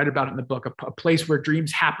possibility. I write about it in the book, a place where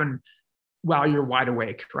dreams happen while you're wide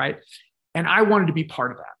awake, right? And I wanted to be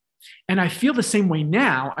part of that. And I feel the same way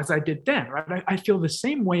now as I did then, right? I feel the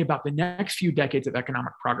same way about the next few decades of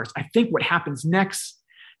economic progress. I think what happens next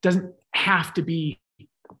doesn't have to be,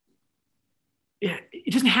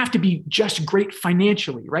 it doesn't have to be just great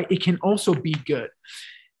financially, right? It can also be good.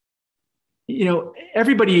 You know,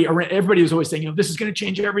 everybody was always saying, this is going to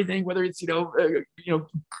change everything, whether it's,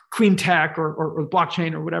 clean tech or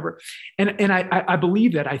blockchain or whatever. And I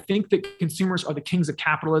believe that. I think that consumers are the kings of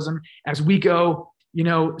capitalism. As we go,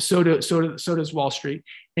 so does Wall Street.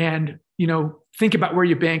 And, think about where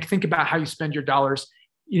you bank, think about how you spend your dollars.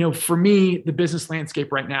 For me, the business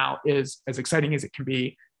landscape right now is as exciting as it can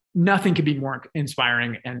be. Nothing could be more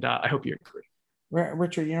inspiring. And I hope you agree.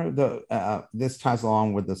 Richard, this ties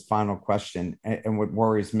along with this final question. And what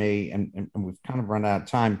worries me, and we've kind of run out of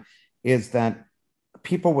time, is that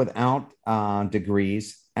people without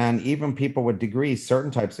degrees, and even people with degrees,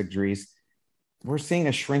 certain types of degrees, we're seeing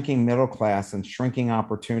a shrinking middle class and shrinking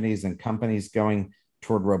opportunities, and companies going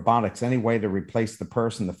toward robotics, any way to replace the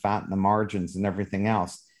person, the fat and the margins and everything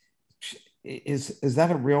else. Is that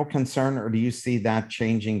a real concern, or do you see that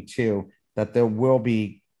changing too, that there will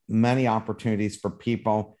be many opportunities for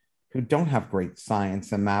people who don't have great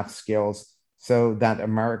science and math skills, so that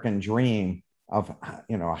American dream of,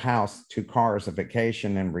 a house, 2 cars, a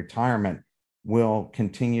vacation, and retirement will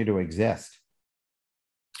continue to exist?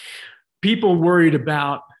 People worried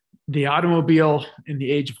about the automobile in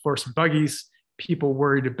the age of horse and buggies. People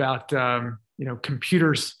worried about,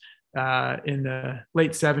 computers in the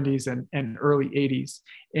late 70s and early 80s.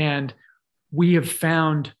 And we have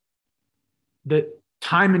found that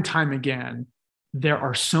time and time again, there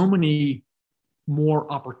are so many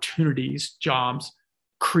more opportunities, jobs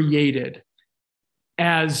created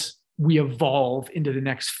as we evolve into the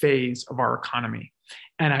next phase of our economy.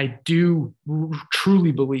 And I do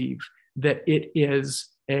truly believe that it is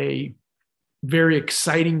a very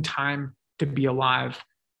exciting time to be alive.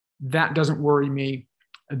 That doesn't worry me.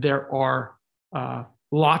 There are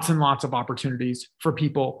lots and lots of opportunities for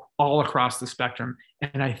people all across the spectrum.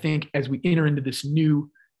 And I think as we enter into this new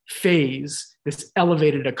phase, this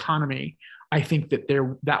elevated economy, I think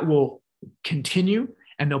that will continue,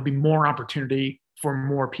 and there'll be more opportunity for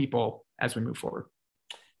more people as we move forward.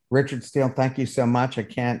 Richard Steele, thank you so much. I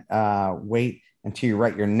can't wait until you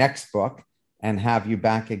write your next book and have you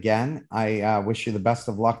back again. I wish you the best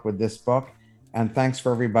of luck with this book. And thanks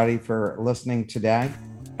for everybody for listening today.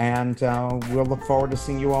 And we'll look forward to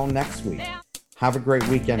seeing you all next week. Have a great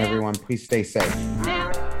weekend, everyone. Please stay safe.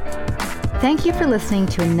 Thank you for listening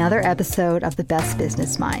to another episode of The Best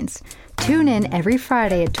Business Minds. Tune in every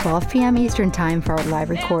Friday at 12 p.m. Eastern Time for our live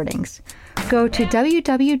recordings. Go to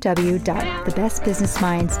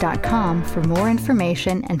www.thebestbusinessminds.com for more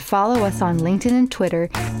information, and follow us on LinkedIn and Twitter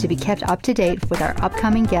to be kept up to date with our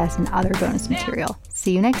upcoming guests and other bonus material.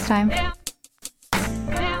 See you next time.